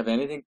not going to have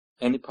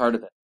any part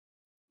of it.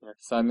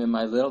 Because I'm in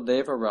my little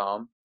deva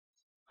realm.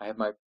 I have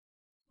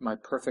my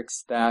perfect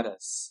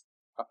status,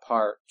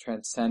 apart,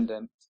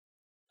 transcendent,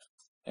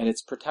 and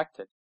it's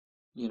protected,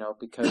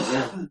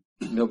 because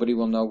nobody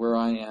will know where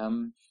I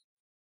am.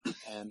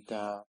 And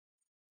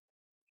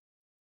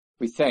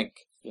we think,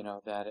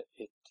 that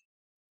it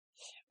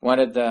one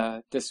of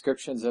the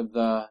descriptions of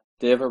the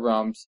deva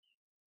realms,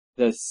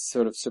 the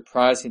sort of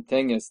surprising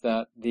thing is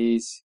that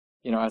these,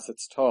 as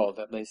it's told,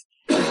 at least,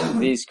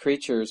 these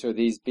creatures or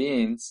these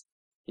beings,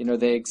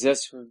 they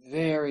exist for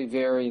very,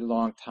 very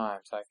long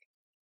times, like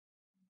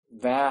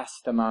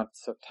vast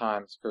amounts of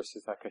times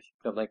versus like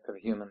the length of a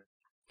human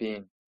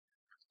being.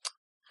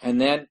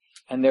 And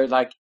they're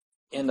like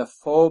in the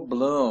full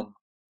bloom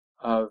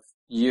of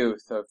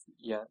youth, of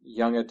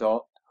young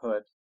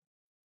adulthood.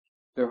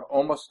 They're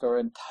almost their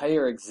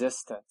entire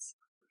existence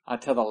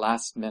until the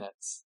last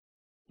minutes,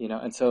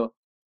 and so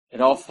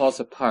it all falls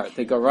apart.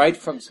 They go right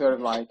from sort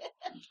of like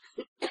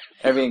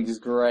everything's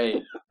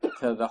great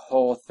to the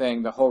whole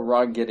thing, the whole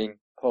rug getting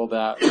pulled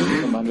out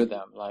from under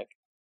them. Like,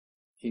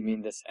 you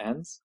mean this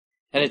ends?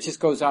 And it just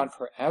goes on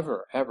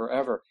forever, ever,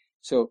 ever.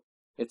 So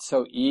it's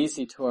so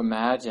easy to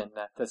imagine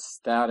that this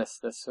status,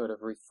 this sort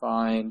of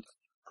refined,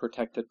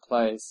 protected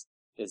place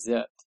is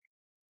it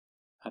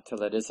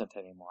until it isn't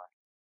anymore.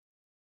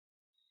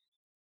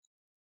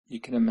 You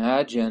can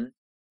imagine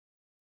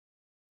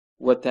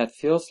what that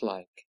feels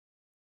like.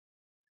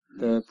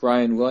 The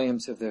Brian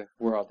Williams of the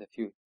world, if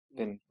you've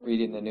been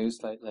reading the news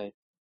lately,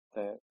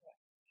 if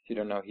you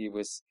don't know, he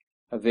was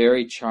a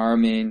very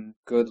charming,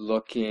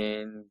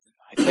 good-looking,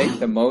 I think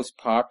the most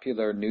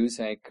popular news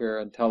anchor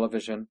on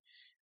television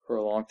for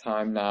a long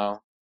time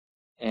now,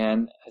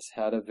 and has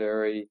had a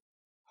very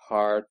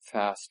hard,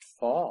 fast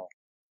fall.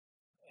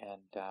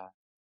 And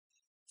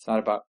it's not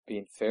about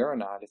being fair or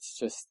not, it's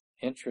just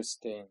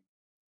interesting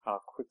how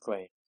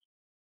quickly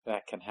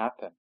that can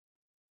happen.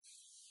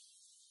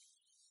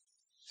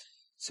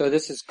 So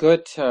this is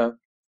good to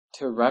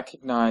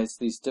recognize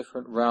these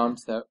different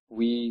realms that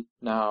we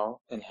now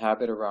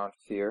inhabit around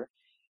fear,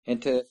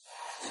 and to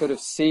sort of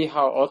see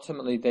how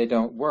ultimately they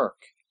don't work.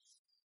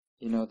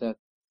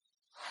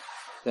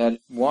 That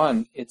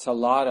one, it's a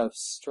lot of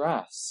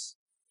stress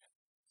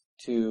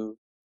to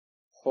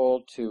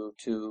hold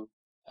to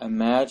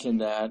imagine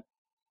that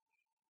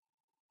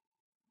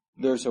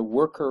there's a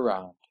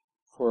workaround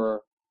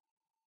for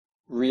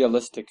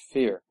realistic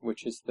fear,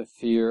 which is the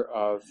fear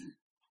of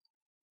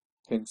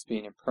things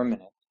being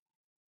impermanent,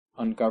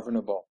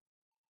 ungovernable.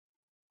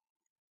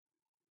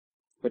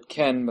 What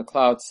Ken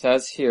MacLeod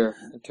says here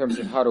in terms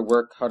of how to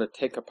work, how to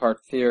take apart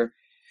fear.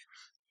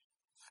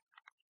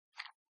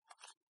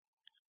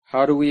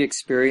 How do we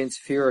experience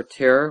fear or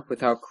terror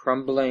without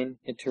crumbling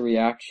into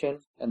reaction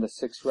and the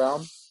sixth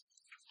realm?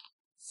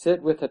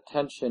 Sit with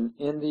attention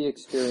in the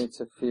experience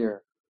of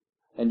fear,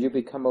 and you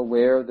become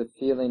aware of the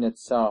feeling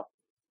itself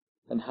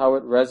and how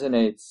it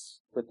resonates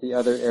with the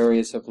other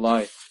areas of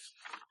life.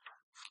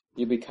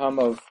 You become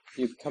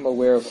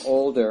aware of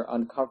older,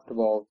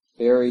 uncomfortable,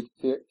 buried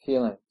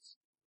feelings.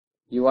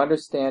 You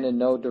understand and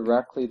know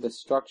directly the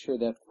structure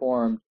that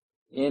formed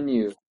in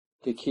you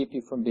to keep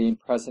you from being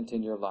present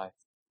in your life.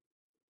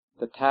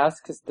 The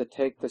task is to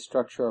take the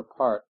structure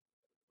apart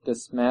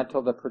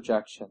dismantle the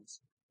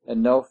projections,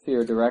 and know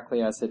fear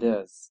directly as it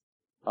is,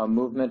 a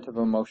movement of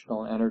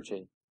emotional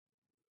energy.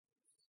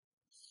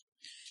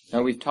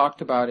 Now, we've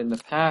talked about in the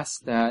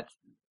past that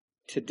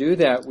to do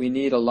that, we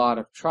need a lot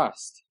of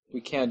trust.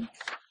 We can't,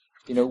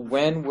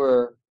 when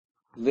we're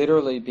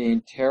literally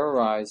being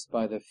terrorized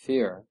by the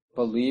fear,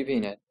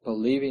 believing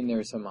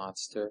there's a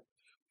monster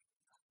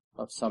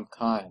of some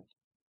kind.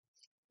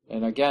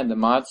 And again, the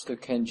monster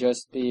can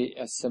just be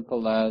as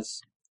simple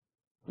as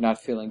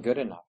not feeling good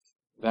enough.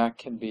 That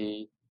can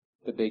be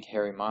the big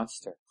hairy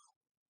monster.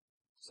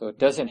 So it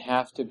doesn't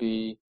have to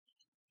be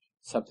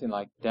something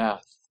like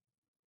death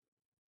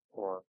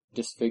or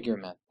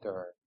disfigurement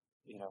or,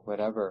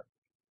 whatever.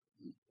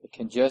 It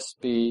can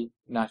just be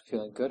not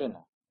feeling good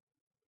enough.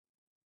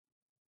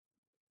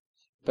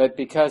 But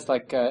because,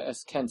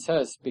 as Ken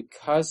says,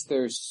 because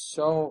there's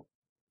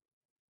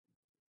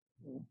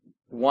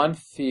one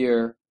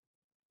fear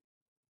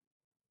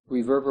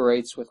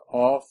reverberates with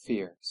all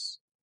fears.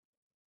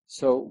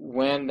 So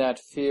when that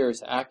fear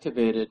is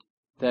activated,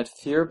 that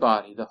fear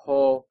body, the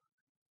whole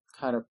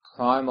kind of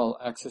primal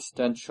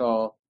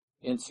existential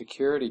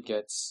insecurity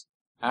gets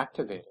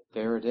activated.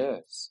 There it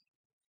is.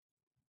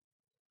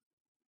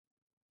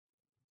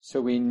 So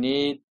we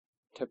need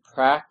to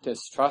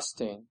practice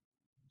trusting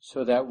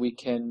so that we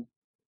can,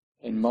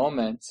 in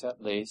moments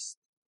at least,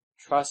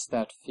 trust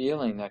that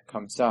feeling that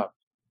comes up.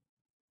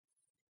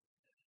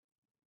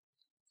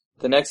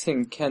 The next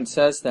thing Ken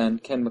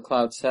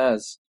MacLeod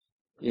says,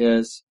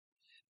 is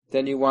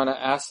then you want to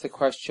ask the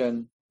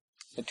question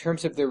in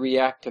terms of the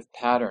reactive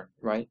pattern,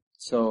 right?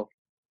 So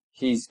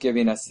he's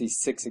giving us these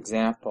 6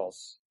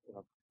 examples.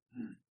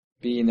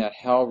 Being that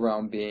hell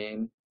realm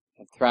being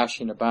and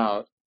thrashing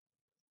about,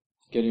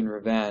 getting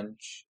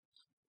revenge,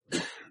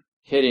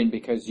 hitting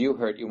because you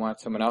hurt, you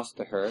want someone else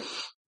to hurt,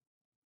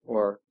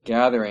 or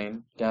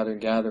gathering,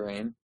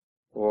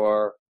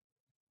 or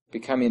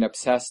becoming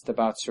obsessed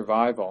about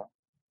survival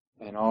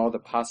and all the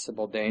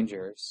possible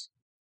dangers,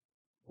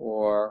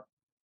 or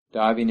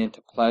diving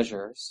into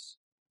pleasures,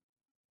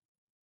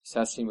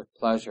 obsessing with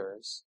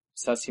pleasures,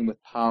 obsessing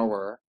with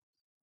power,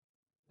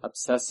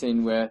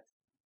 obsessing with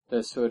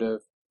the sort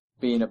of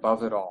being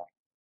above it all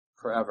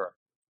forever,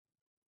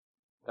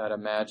 that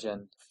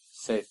imagined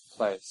safe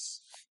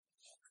place.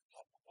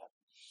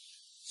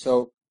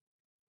 So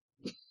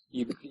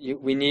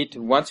we need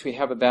to, once we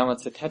have a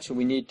balanced attention,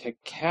 we need to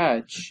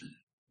catch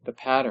the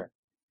pattern.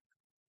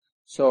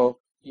 So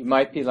you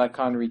might be like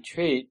on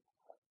retreat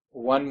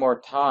one more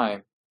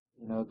time,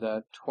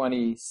 the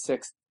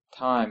 26th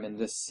time in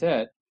this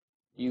sit,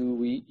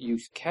 you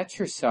catch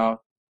yourself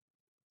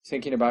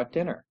thinking about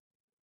dinner,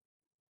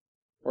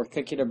 or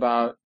thinking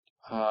about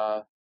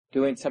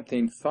doing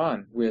something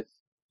fun with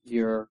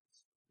your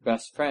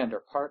best friend or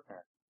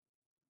partner,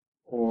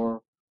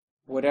 or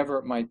whatever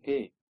it might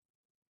be.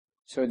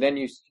 So then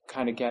you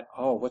kind of get,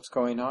 what's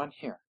going on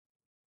here?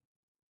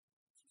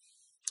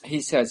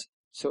 He says,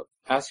 so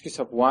ask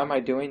yourself, why am I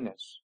doing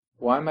this?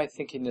 Why am I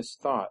thinking this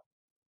thought?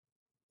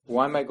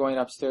 Why am I going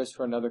upstairs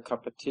for another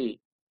cup of tea?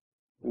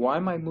 Why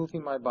am I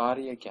moving my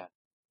body again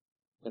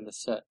in the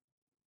sit?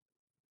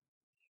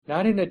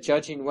 Not in a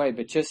judging way,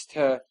 but just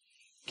to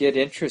get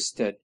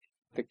interested.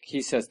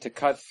 He says to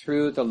cut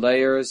through the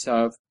layers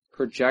of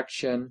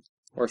projection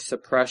or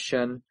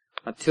suppression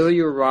until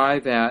you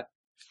arrive at,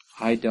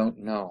 I don't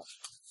know.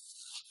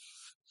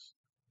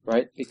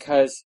 Right?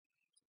 Because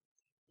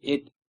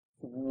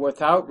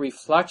without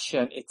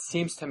reflection, it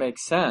seems to make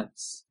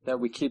sense that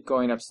we keep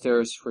going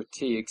upstairs for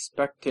tea,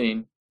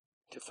 expecting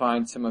to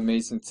find some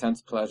amazing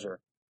sense pleasure,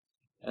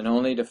 and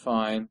only to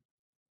find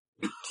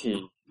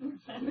tea.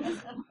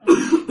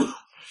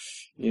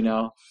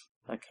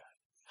 Like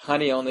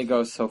honey only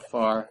goes so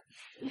far.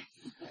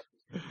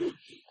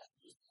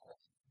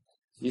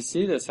 You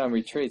see this on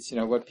retreats,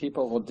 what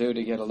people will do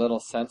to get a little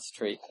sense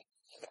treat.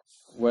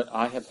 What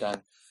I have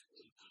done.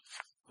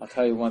 I'll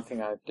tell you one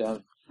thing I've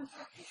done.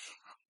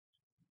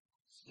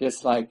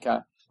 Just like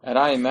at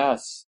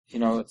IMS,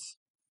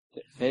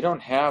 they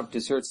don't have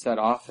desserts that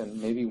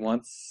often, maybe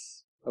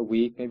once a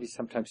week, maybe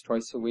sometimes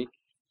twice a week,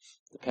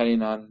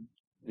 depending on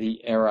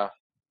the era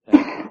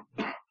that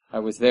I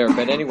was there.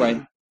 But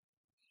anyway,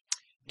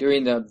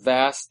 during the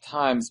vast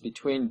times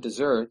between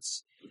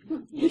desserts,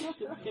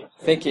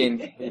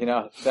 thinking,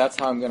 that's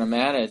how I'm going to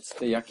manage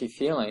the yucky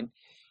feeling,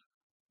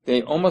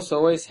 they almost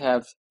always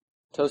have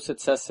toasted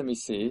sesame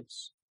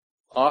seeds.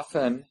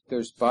 Often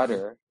there's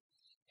butter,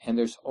 and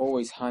there's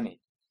always honey.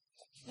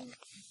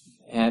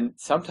 And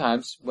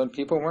sometimes when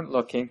people weren't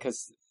looking,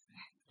 because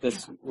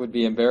this would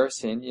be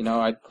embarrassing,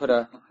 I'd put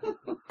a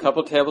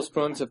couple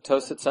tablespoons of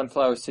toasted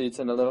sunflower seeds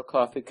in a little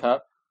coffee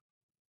cup.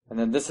 And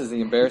then this is the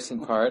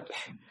embarrassing part.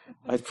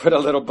 I'd put a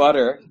little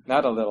butter,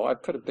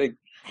 I'd put a big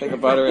thing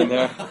of butter in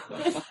there.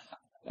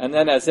 And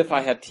then as if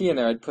I had tea in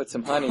there, I'd put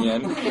some honey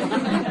in.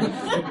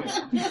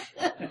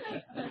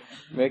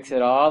 Mix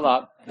it all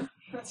up.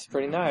 It's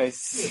pretty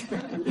nice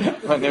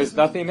when there's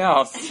nothing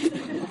else.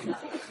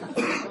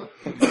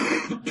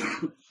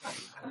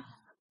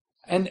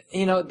 And,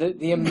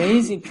 the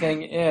amazing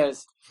thing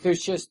is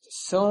there's just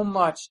so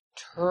much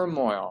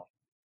turmoil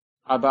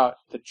about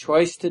the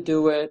choice to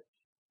do it,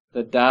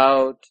 the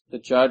doubt, the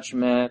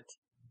judgment.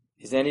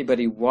 Is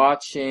anybody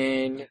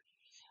watching?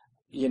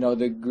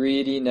 The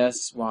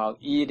greediness while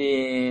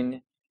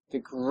eating, the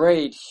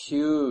great,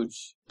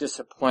 huge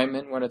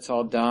disappointment when it's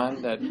all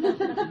done, that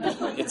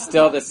it's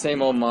still the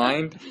same old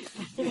mind,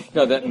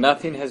 that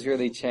nothing has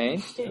really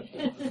changed.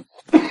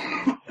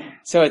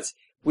 So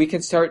we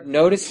can start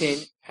noticing,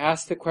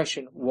 ask the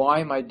question, why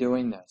am I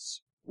doing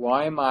this?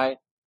 Why am I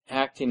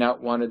acting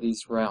out one of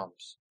these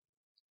realms?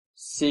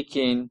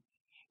 Seeking,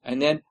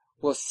 and then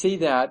we'll see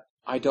that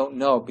I don't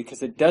know,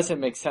 because it doesn't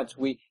make sense.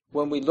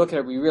 When we look at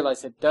it, we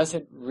realize it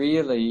doesn't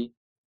really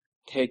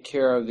take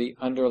care of the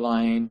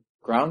underlying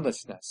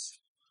groundlessness,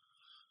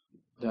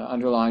 the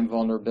underlying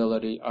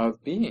vulnerability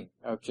of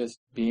just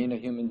being a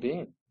human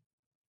being.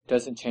 It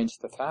doesn't change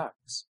the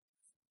facts.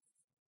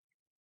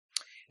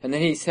 And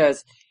then he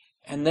says,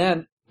 and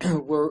then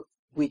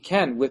we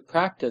can, with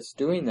practice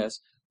doing this,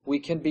 we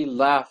can be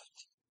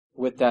left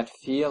with that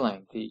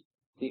feeling,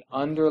 the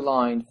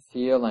underlying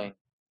feeling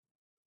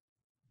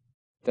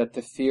that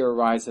the fear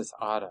arises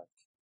out of,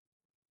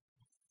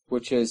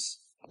 which is,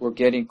 we're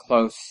getting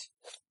close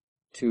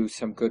to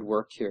some good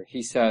work here.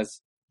 He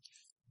says,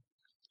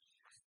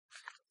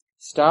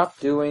 stop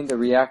doing the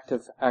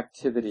reactive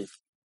activity.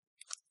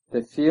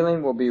 The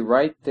feeling will be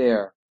right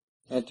there.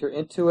 Enter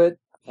into it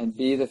and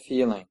be the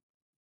feeling.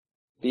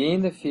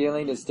 Being the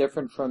feeling is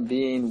different from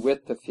being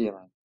with the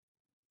feeling.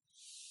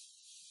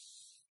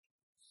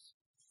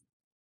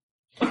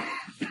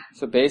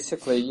 So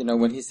basically,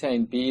 when he's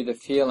saying be the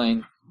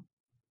feeling,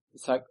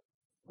 it's like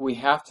we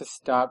have to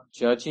stop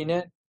judging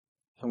it,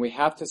 and we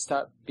have to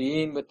stop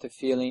being with the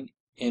feeling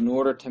in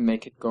order to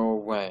make it go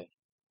away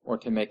or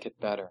to make it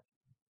better.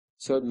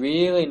 So it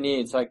really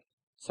needs, like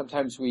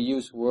sometimes we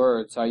use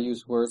words, I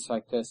use words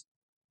like this,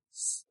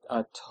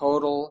 a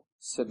total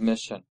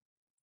submission,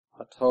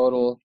 a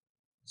total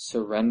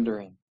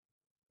surrendering,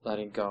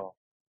 letting go.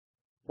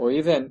 Or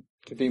even,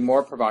 to be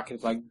more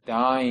provocative, like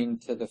dying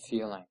to the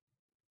feeling,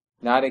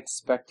 not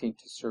expecting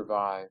to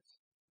survive,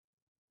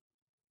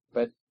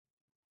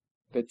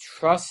 but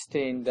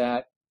trusting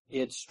that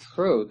it's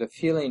true, the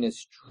feeling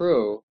is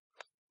true,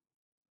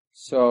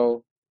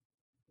 so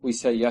we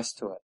say yes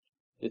to it.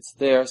 It's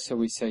there, so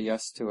we say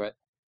yes to it.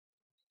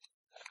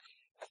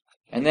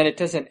 And then it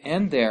doesn't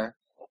end there.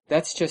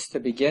 That's just the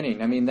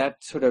beginning. I mean,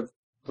 that sort of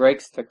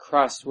breaks the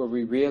crust where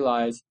we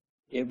realize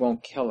it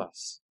won't kill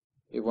us.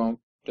 It won't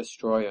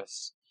destroy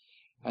us.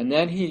 And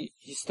then he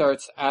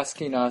starts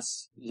asking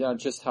us,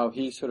 just how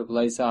he sort of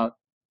lays out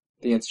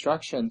the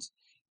instructions,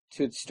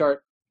 to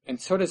start, and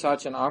so does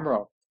Ajahn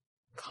Amaro,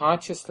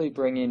 consciously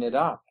bringing it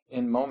up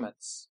in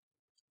moments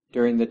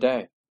during the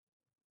day.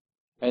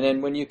 And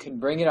then when you can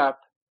bring it up,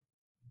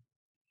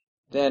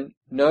 then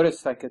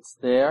notice like it's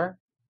there,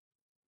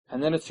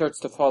 and then it starts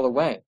to fall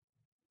away.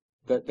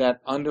 That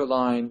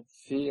underlying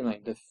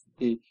feeling,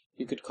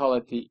 you could call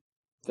it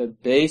the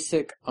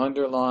basic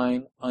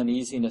underlying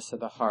uneasiness of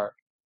the heart,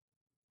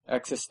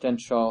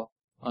 existential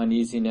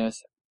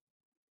uneasiness.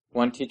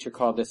 One teacher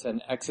called this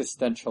an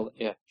existential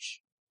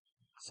itch.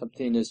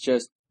 Something is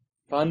just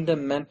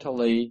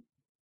fundamentally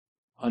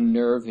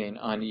unnerving,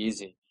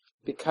 uneasy.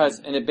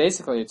 And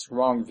it's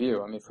wrong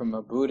view. I mean, from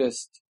a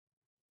Buddhist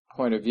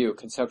point of view,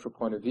 conceptual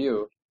point of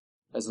view,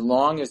 as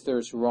long as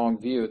there's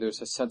wrong view,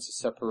 there's a sense of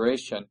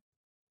separation,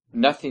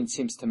 nothing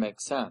seems to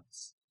make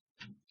sense.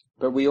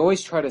 But we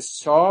always try to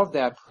solve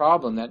that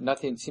problem, that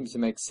nothing seems to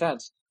make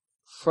sense,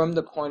 from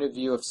the point of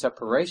view of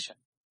separation.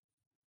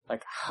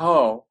 Like,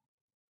 how,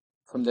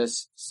 from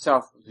this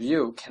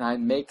self-view, can I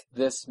make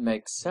this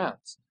make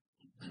sense?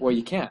 Well,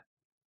 you can't.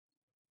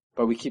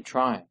 But we keep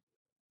trying.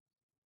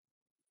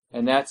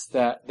 And that's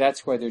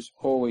why there's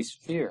always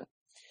fear.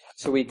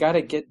 So we got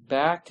to get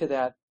back to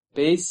that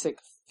basic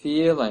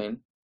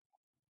feeling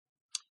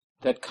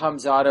that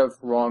comes out of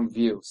wrong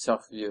view,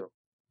 self-view.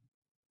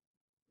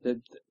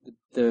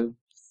 The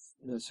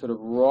sort of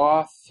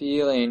raw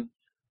feeling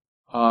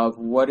of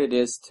what it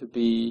is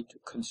to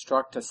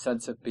construct a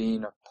sense of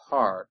being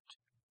apart,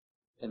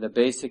 and the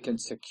basic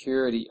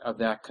insecurity of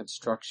that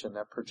construction,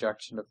 that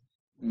projection of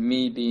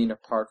me being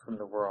apart from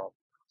the world.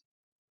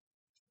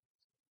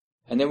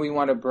 And then we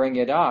want to bring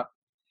it up,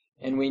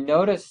 and we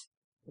notice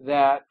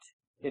that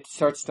it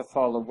starts to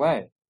fall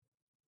away.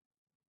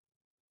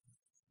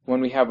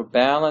 When we have a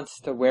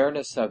balanced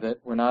awareness of it,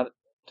 we're not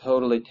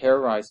totally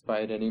terrorized by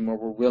it anymore.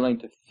 We're willing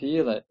to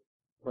feel it.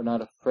 We're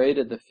not afraid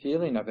of the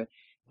feeling of it.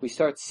 We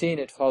start seeing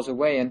it falls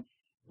away. And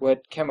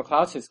what Ken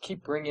MacLeod says,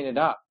 keep bringing it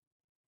up.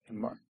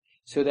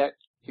 So that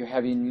you're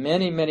having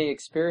many, many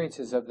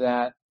experiences of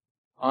that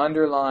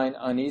underlying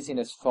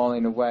uneasiness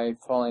falling away,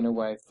 falling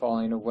away,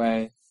 falling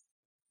away,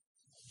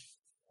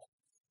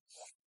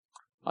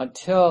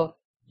 until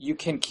you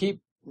can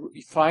keep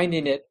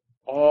finding it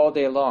all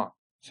day long.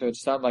 So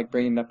it's not like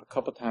bringing it up a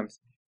couple times,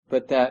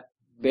 but that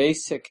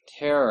basic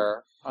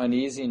terror,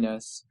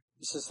 uneasiness,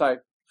 this is like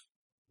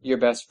your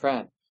best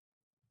friend.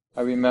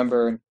 I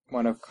remember in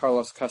one of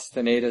Carlos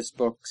Castaneda's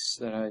books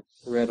that I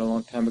read a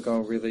long time ago,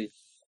 really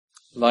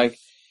Like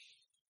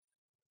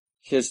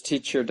his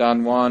teacher,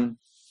 Don Juan,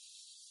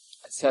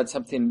 said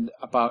something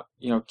about,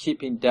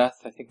 keeping death,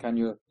 I think on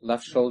your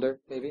left shoulder,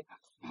 maybe,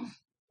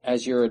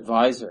 as your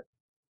advisor.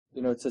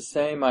 It's the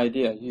same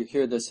idea. You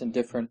hear this in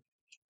different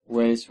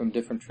ways from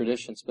different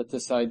traditions, but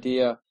this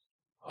idea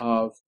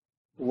of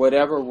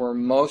whatever we're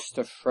most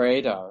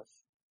afraid of,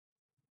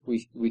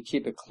 we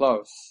keep it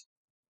close.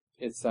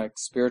 It's like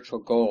spiritual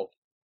gold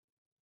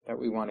that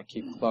we want to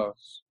keep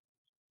close.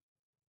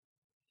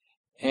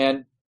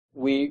 And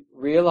we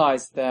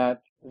realize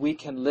that we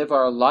can live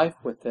our life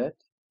with it,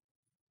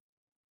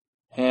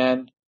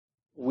 and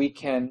we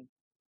can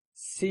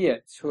see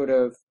it sort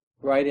of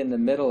right in the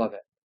middle of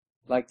it.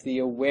 Like the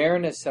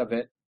awareness of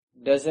it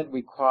doesn't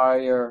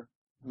require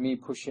me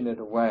pushing it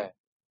away.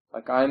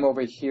 Like I'm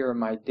over here in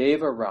my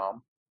Deva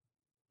realm,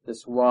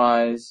 this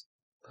wise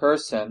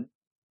person,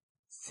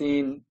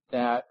 seeing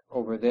that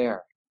over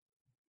there.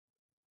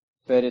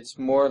 But it's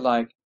more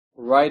like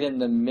right in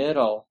the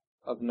middle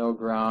of no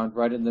ground,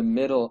 right in the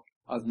middle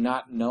of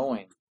not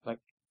knowing. Like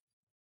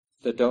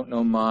the don't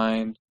know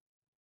mind,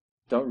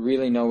 don't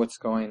really know what's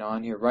going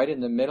on here. Right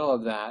in the middle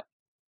of that,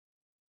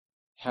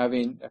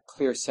 having a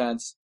clear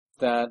sense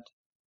that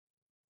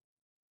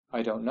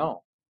I don't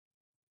know.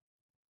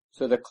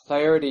 So the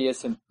clarity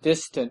isn't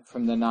distant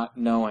from the not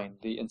knowing,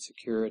 the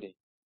insecurity.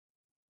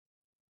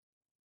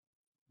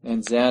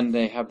 In Zen,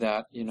 they have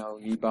that,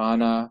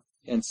 Nibbana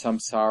and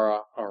Samsara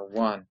are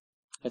one.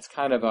 It's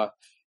kind of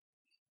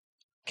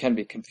can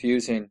be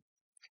confusing.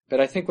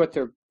 But I think what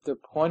they're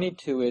pointing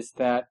to is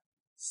that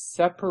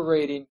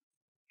separating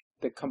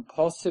the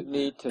compulsive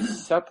need to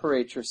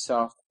separate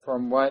yourself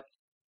from what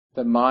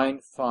the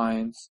mind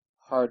finds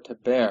hard to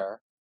bear,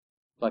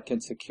 like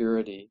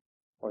insecurity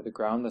or the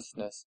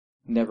groundlessness,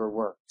 never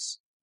works.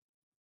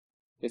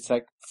 It's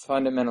like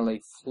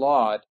fundamentally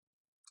flawed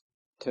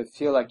to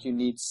feel like you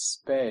need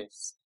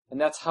space.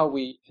 And that's how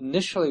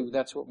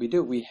that's what we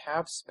do. We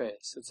have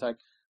space. It's like,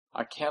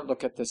 I can't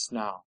look at this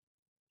now.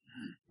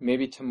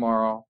 Maybe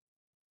tomorrow.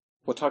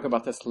 We'll talk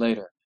about this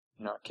later.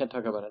 I can't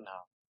talk about it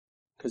now.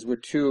 Because we're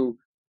too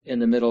in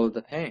the middle of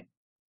the pain.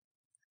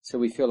 So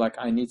we feel like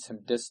I need some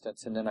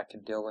distance and then I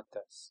can deal with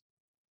this.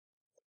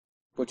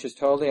 Which is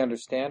totally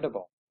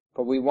understandable.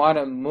 But we want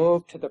to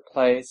move to the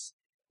place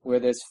where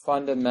there's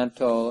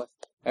fundamental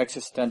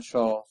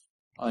existential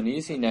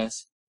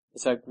uneasiness.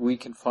 It's like we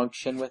can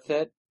function with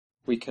it.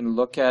 We can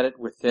look at it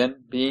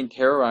within. Being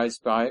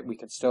terrorized by it, we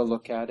can still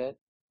look at it.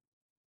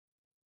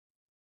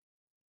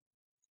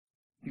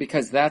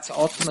 Because that's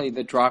ultimately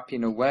the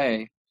dropping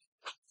away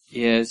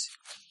is,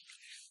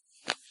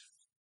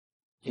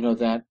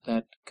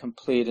 that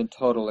complete and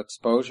total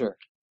exposure.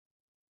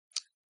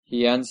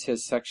 He ends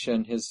his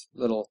section, his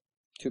little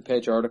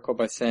 2-page article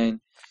by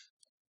saying,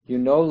 you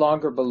no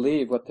longer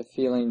believe what the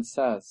feeling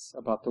says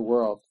about the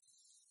world.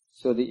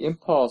 So the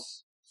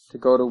impulse to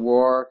go to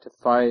war, to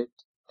fight,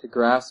 to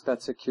grasp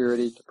at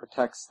security, to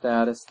protect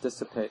status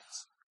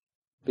dissipates.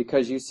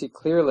 Because you see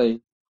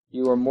clearly,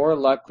 you are more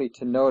likely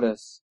to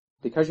notice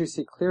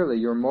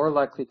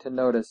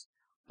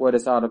what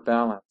is out of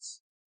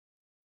balance.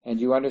 And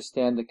you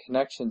understand the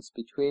connections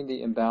between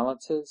the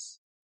imbalances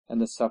and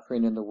the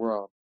suffering in the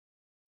world.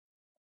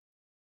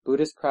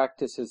 Buddhist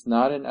practice is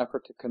not an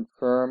effort to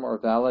confirm or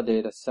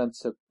validate a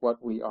sense of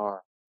what we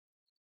are.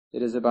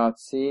 It is about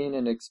seeing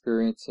and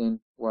experiencing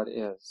what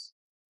is.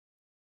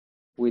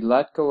 We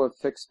let go of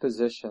fixed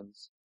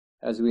positions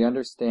as we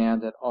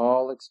understand that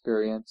all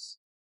experience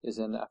is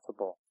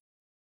ineffable.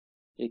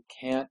 It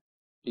can't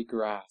be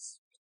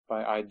grasped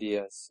by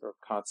ideas or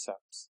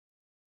concepts.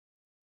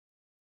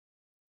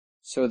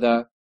 So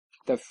the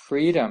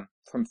freedom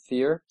from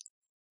fear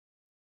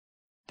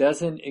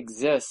doesn't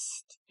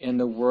exist in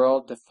the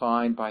world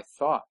defined by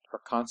thought or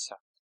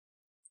concept.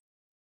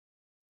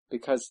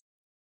 Because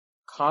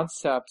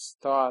concepts,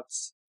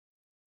 thoughts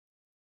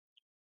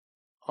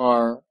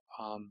are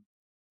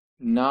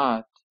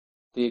not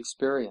the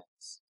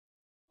experience.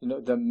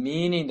 The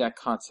meaning that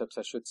concepts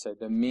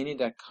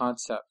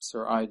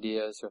or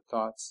ideas or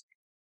thoughts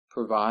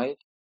provide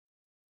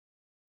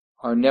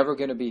are never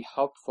going to be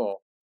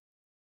helpful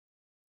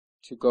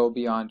to go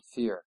beyond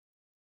fear.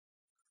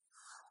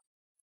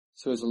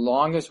 So as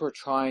long as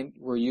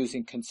we're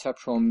using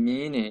conceptual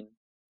meaning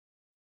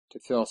to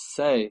feel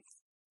safe,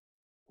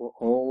 we'll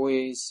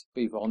always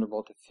be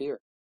vulnerable to fear.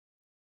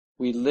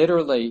 We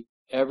literally,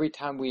 every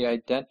time we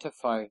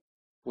identify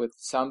with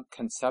some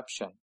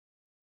conception,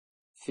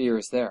 fear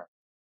is there.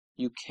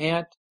 You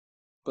can't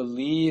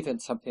believe in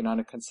something on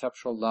a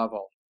conceptual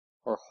level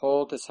or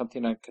hold to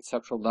something on a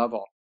conceptual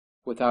level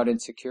without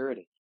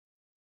insecurity.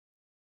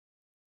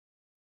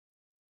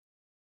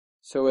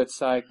 So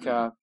it's like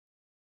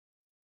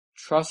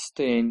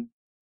trusting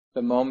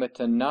the moment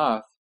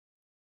enough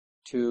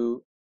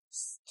to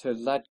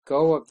let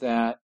go of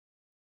that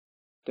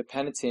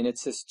dependency. And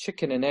it's this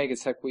chicken and egg.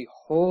 It's like we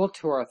hold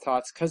to our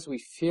thoughts because we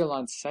feel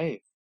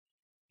unsafe.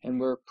 And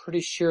we're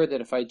pretty sure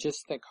that if I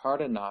just think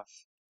hard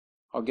enough,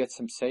 I'll get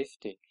some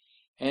safety.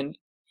 And,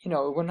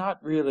 we're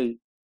not really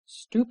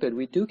stupid.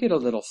 We do get a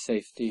little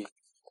safety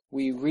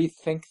we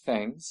rethink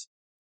things,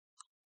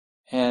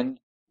 and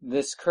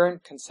this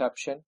current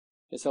conception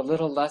is a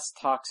little less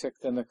toxic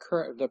than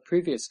the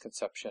previous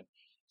conception.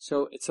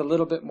 So it's a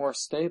little bit more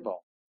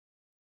stable.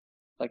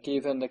 Like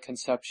even the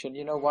conception,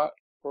 you know what?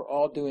 We're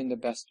all doing the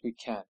best we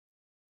can.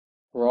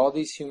 We're all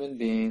these human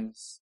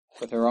beings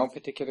with our own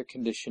particular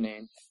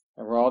conditioning,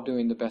 and we're all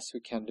doing the best we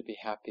can to be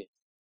happy.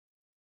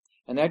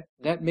 And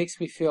that makes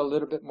me feel a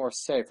little bit more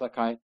safe. Like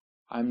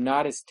I'm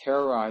not as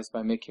terrorized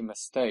by making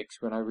mistakes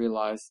when I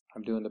realize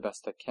I'm doing the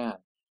best I can.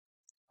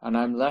 And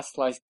I'm less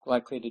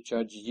likely to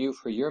judge you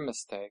for your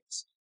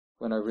mistakes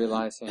when I'm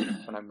realizing,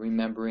 when I'm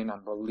remembering,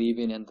 I'm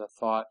believing in the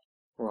thought,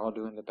 we're all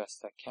doing the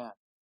best I can.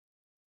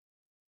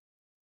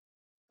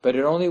 But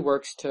it only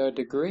works to a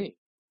degree.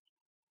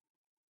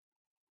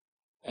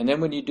 And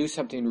then when you do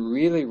something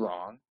really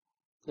wrong,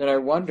 then I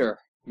wonder,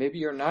 maybe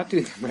you're not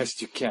doing the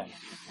best you can,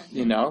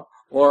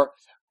 or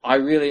I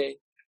really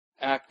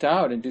act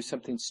out and do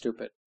something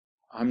stupid.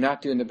 I'm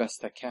not doing the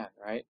best I can,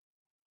 right?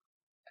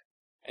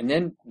 And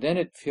then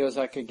it feels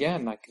like,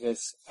 again, like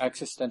this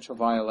existential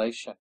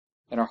violation.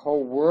 And our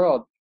whole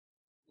world,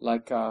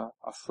 like a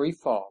free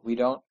fall.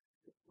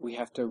 We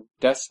have to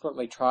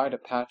desperately try to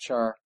patch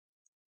our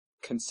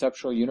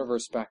conceptual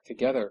universe back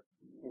together.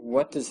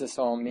 What does this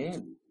all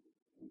mean?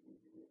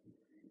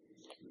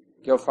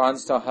 Gil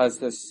Fronsdal has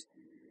this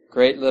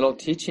great little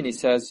teaching. He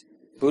says,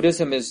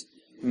 Buddhism is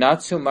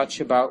not so much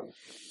about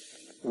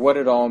what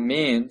it all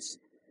means,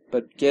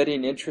 but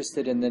getting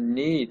interested in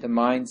the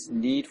mind's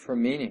need for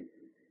meaning.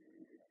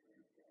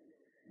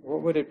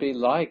 What would it be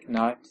like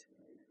not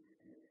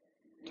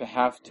to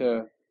have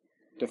to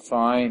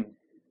define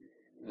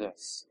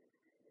this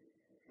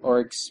or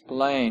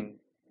explain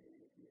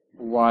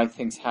why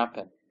things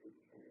happen?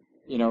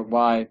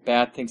 Why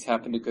bad things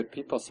happen to good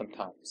people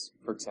sometimes,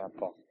 for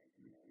example.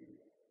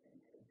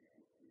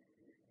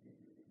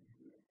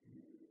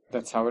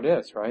 That's how it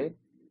is, right?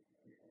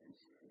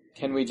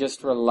 Can we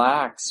just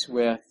relax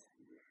with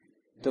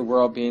the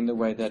world being the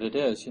way that it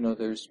is?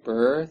 There's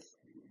birth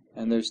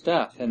and there's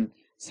death. And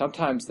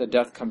sometimes the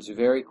death comes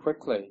very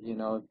quickly,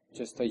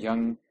 just a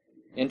young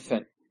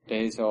infant,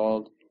 days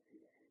old,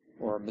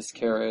 or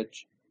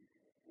miscarriage.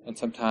 And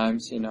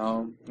sometimes,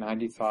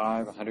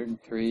 95,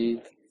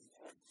 103.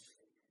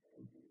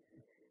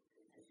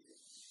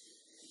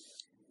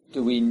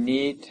 Do we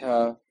need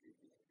to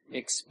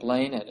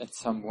explain it in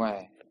some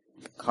way?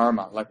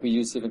 Karma, like we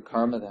use even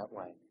karma that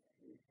way.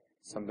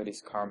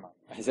 Somebody's karma.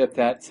 As if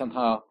that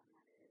somehow,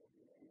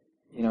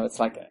 it's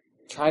like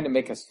trying to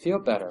make us feel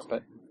better,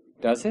 but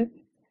does it?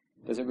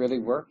 Does it really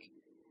work?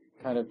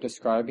 Kind of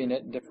describing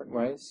it in different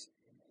ways?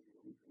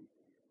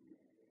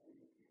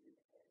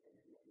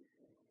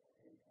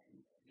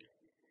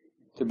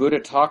 The Buddha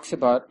talks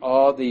about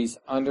all these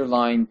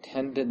underlying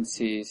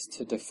tendencies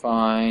to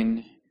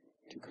define,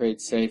 to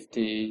create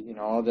safety,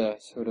 all the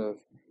sort of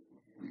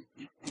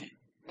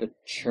the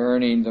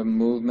churning, the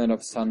movement of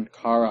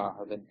sankhara,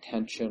 of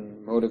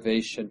intention,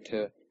 motivation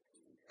to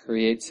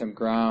create some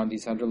ground,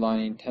 these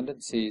underlying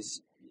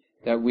tendencies,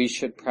 that we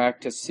should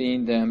practice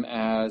seeing them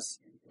as,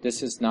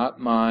 this is not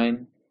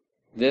mine,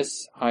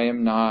 this I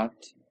am not,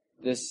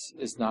 this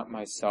is not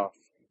myself.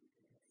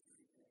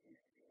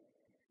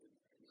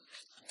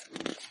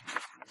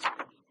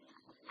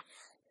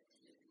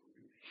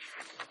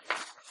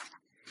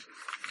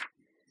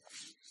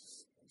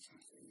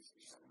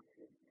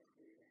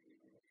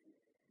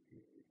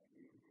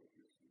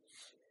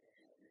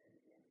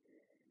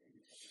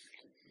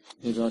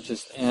 Maybe I'll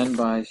just end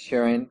by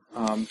sharing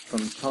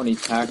from Toni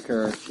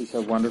Packer. She's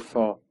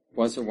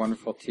was a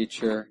wonderful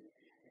teacher.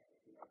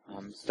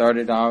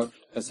 Started out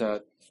as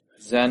a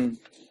Zen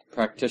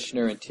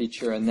practitioner and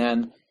teacher, and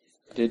then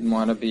didn't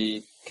want to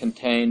be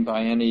contained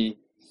by any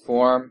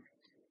form.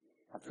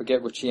 I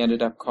forget what she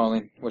ended up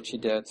calling what she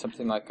did,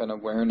 something like an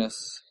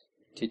awareness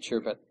teacher,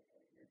 but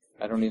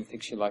I don't even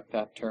think she liked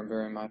that term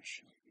very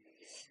much.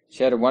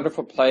 She had a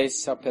wonderful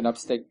place up in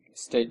upstate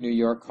New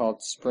York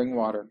called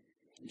Springwater.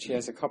 She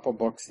has a couple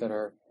books that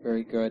are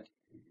very good.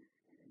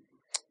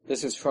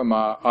 This is from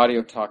an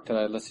audio talk that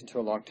I listened to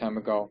a long time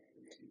ago,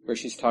 where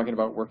she's talking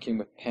about working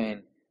with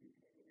pain.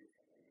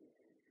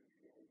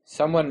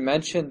 Someone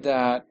mentioned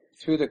that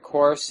through the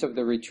course of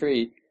the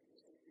retreat,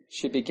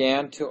 she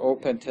began to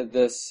open to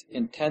this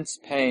intense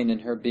pain in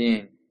her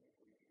being.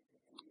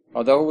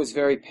 Although it was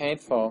very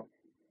painful,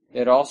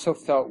 it also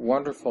felt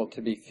wonderful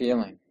to be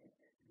feeling.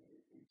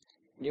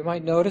 You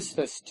might notice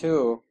this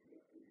too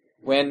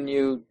when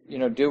you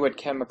do what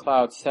Ken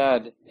MacLeod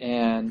said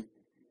and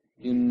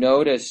you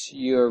notice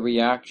your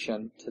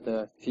reaction to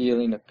the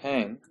feeling of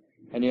pain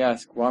and you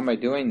ask, why am I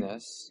doing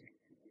this?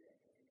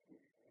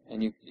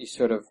 And you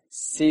sort of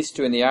cease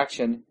doing the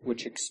action,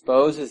 which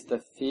exposes the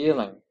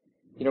feeling.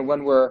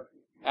 When we're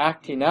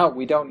acting out,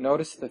 we don't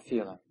notice the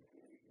feeling.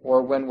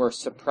 Or when we're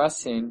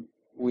suppressing,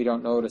 we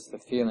don't notice the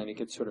feeling. It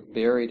gets sort of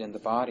buried in the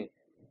body.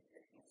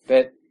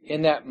 But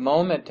in that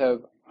moment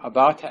of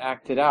about to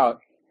act it out,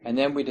 and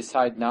then we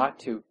decide not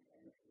to,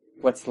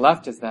 what's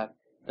left is that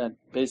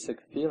basic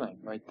feeling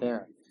right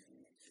there.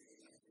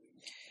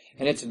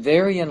 And it's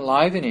very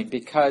enlivening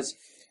because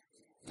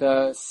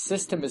the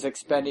system is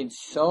expending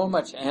so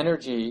much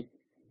energy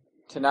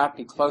to not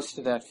be close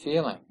to that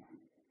feeling.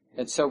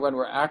 And so when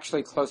we're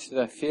actually close to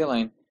that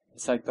feeling,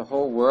 it's like the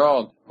whole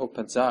world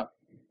opens up.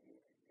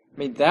 I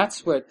mean,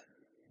 that's what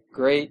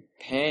great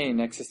pain,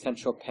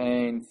 existential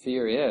pain,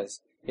 fear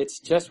is.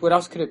 It's just, what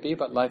else could it be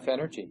but life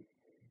energy?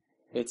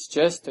 It's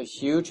just a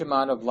huge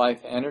amount of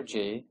life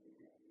energy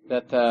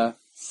that the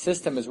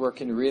system is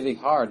working really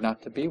hard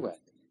not to be with.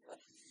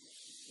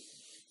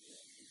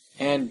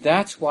 And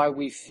that's why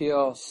we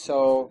feel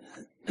so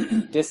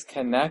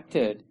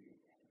disconnected,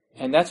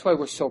 and that's why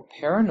we're so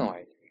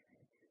paranoid,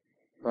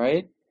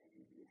 right?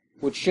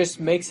 Which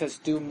just makes us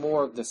do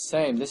more of the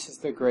same. This is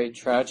the great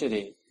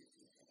tragedy.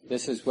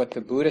 This is what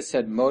the Buddha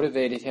said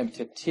motivated him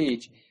to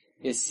teach,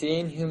 is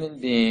seeing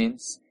human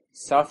beings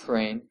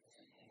suffering,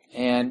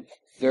 and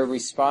their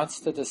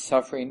response to the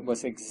suffering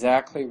was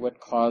exactly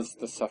what caused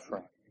the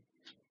suffering.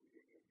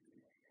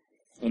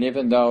 And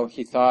even though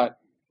he thought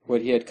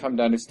what he had come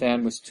to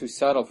understand was too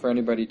subtle for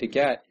anybody to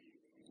get,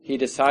 he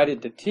decided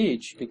to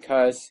teach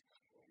because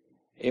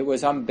it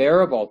was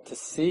unbearable to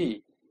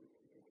see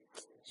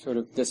sort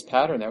of this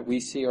pattern that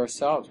we see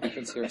ourselves, we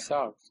can see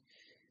ourselves.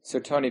 So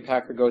Tony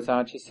Packer goes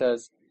on, she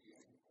says,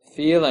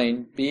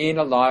 feeling, being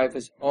alive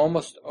is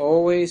almost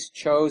always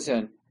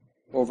chosen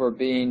over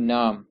being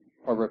numb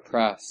or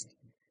repressed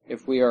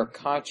if we are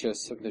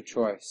conscious of the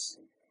choice.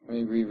 Let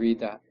me reread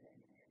that.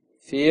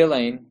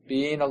 Feeling,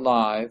 being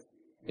alive,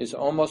 is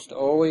almost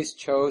always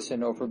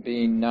chosen over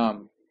being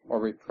numb or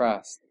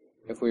repressed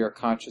if we are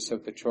conscious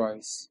of the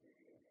choice.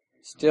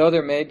 Still,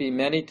 there may be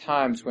many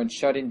times when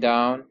shutting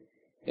down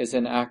is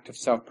an act of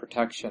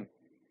self-protection.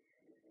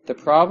 The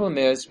problem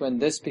is when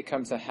this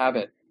becomes a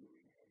habit.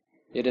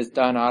 It is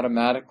done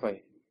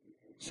automatically,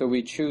 so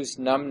we choose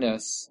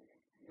numbness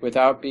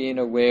without being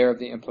aware of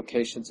the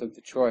implications of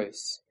the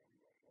choice.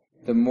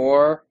 The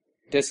more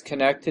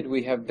disconnected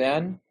we have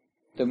been,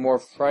 the more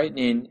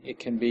frightening it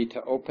can be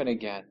to open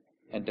again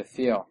and to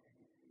feel.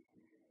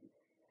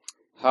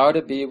 How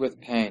to be with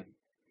pain.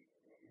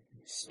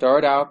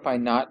 Start out by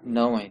not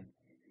knowing,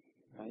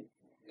 right?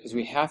 Because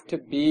we have to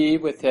be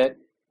with it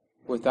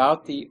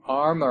without the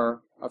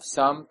armor of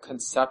some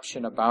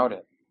conception about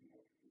it.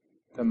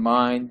 The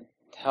mind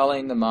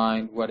telling the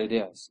mind what it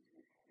is.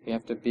 We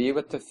have to be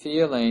with the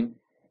feeling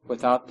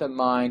without the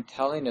mind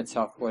telling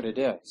itself what it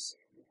is.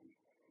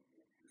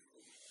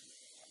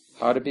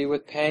 How to be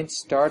with pain?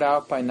 Start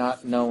out by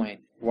not knowing.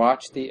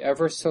 Watch the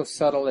ever so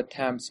subtle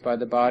attempts by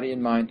the body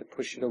and mind to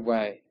push it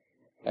away,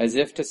 as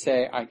if to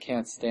say, I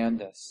can't stand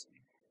this.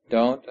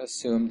 Don't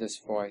assume this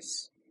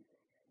voice.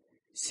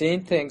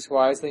 Seeing things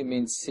wisely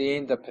means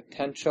seeing the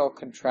potential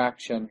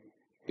contraction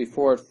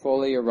before it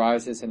fully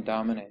arises and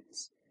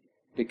dominates.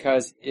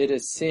 Because it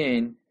is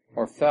seen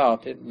or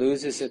felt, it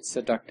loses its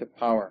seductive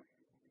power.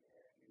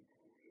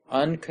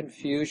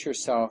 Unconfuse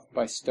yourself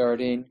by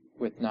starting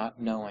with not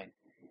knowing.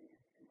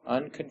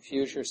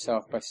 Unconfuse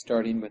yourself by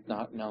starting with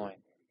not knowing.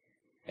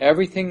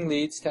 Everything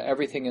leads to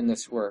everything in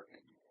this work.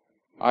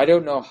 I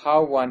don't know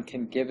how one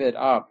can give it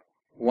up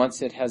once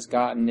it has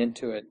gotten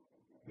into it.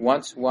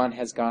 Once one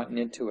has gotten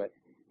into it.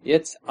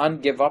 It's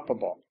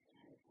ungive-upable.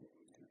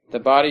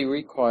 The body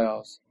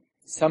recoils.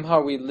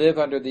 Somehow we live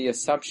under the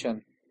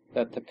assumption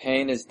that the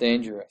pain is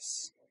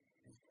dangerous.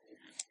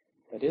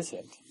 But is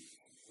it?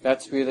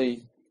 That's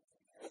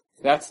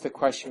the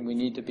question we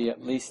need to be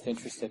at least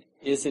interested.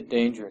 Is it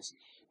dangerous?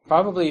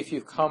 Probably if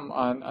you've come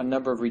on a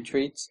number of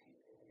retreats,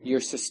 you're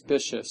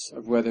suspicious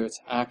of whether it's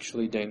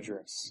actually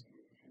dangerous,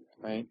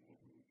 right?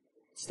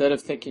 Instead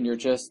of thinking you're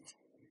just,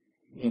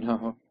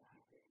 a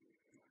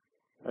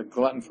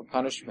glutton for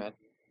punishment,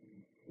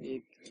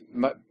 you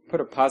put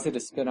a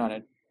positive spin on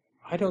it.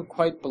 I don't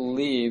quite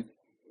believe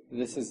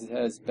this is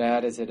as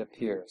bad as it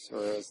appears,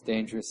 or as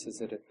dangerous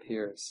as it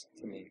appears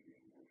to me.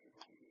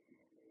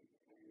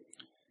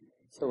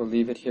 So we'll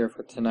leave it here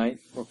for tonight.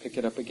 We'll pick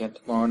it up again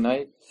tomorrow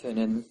night,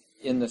 and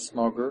in the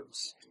small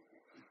groups.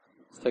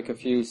 Let's take a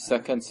few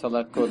seconds to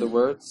let go of the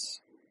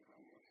words.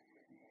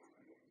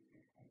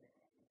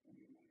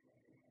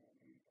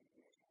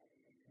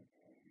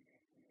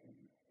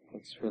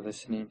 Thanks for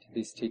listening to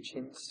these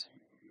teachings.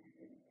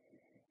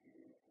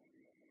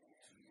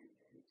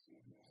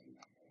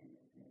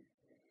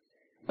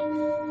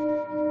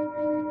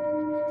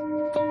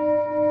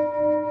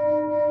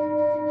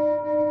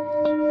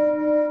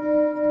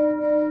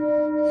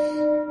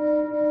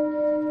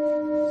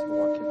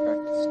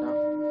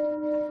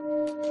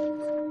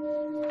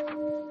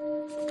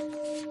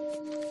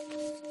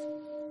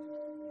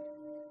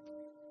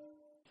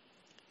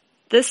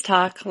 This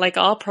talk, like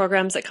all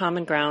programs at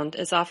Common Ground,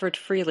 is offered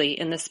freely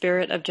in the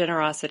spirit of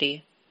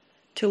generosity.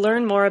 To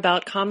learn more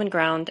about Common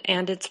Ground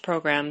and its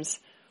programs,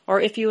 or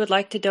if you would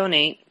like to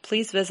donate,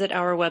 please visit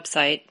our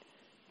website,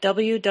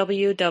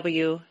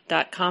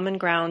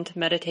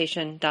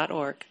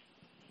 www.commongroundmeditation.org.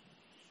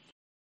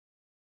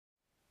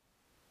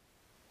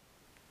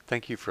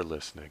 Thank you for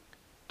listening.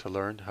 To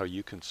learn how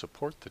you can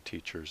support the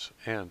teachers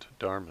and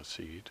Dharma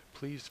Seed,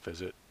 please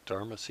visit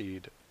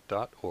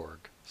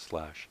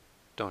dharmaseed.org/donate.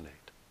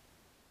 donate.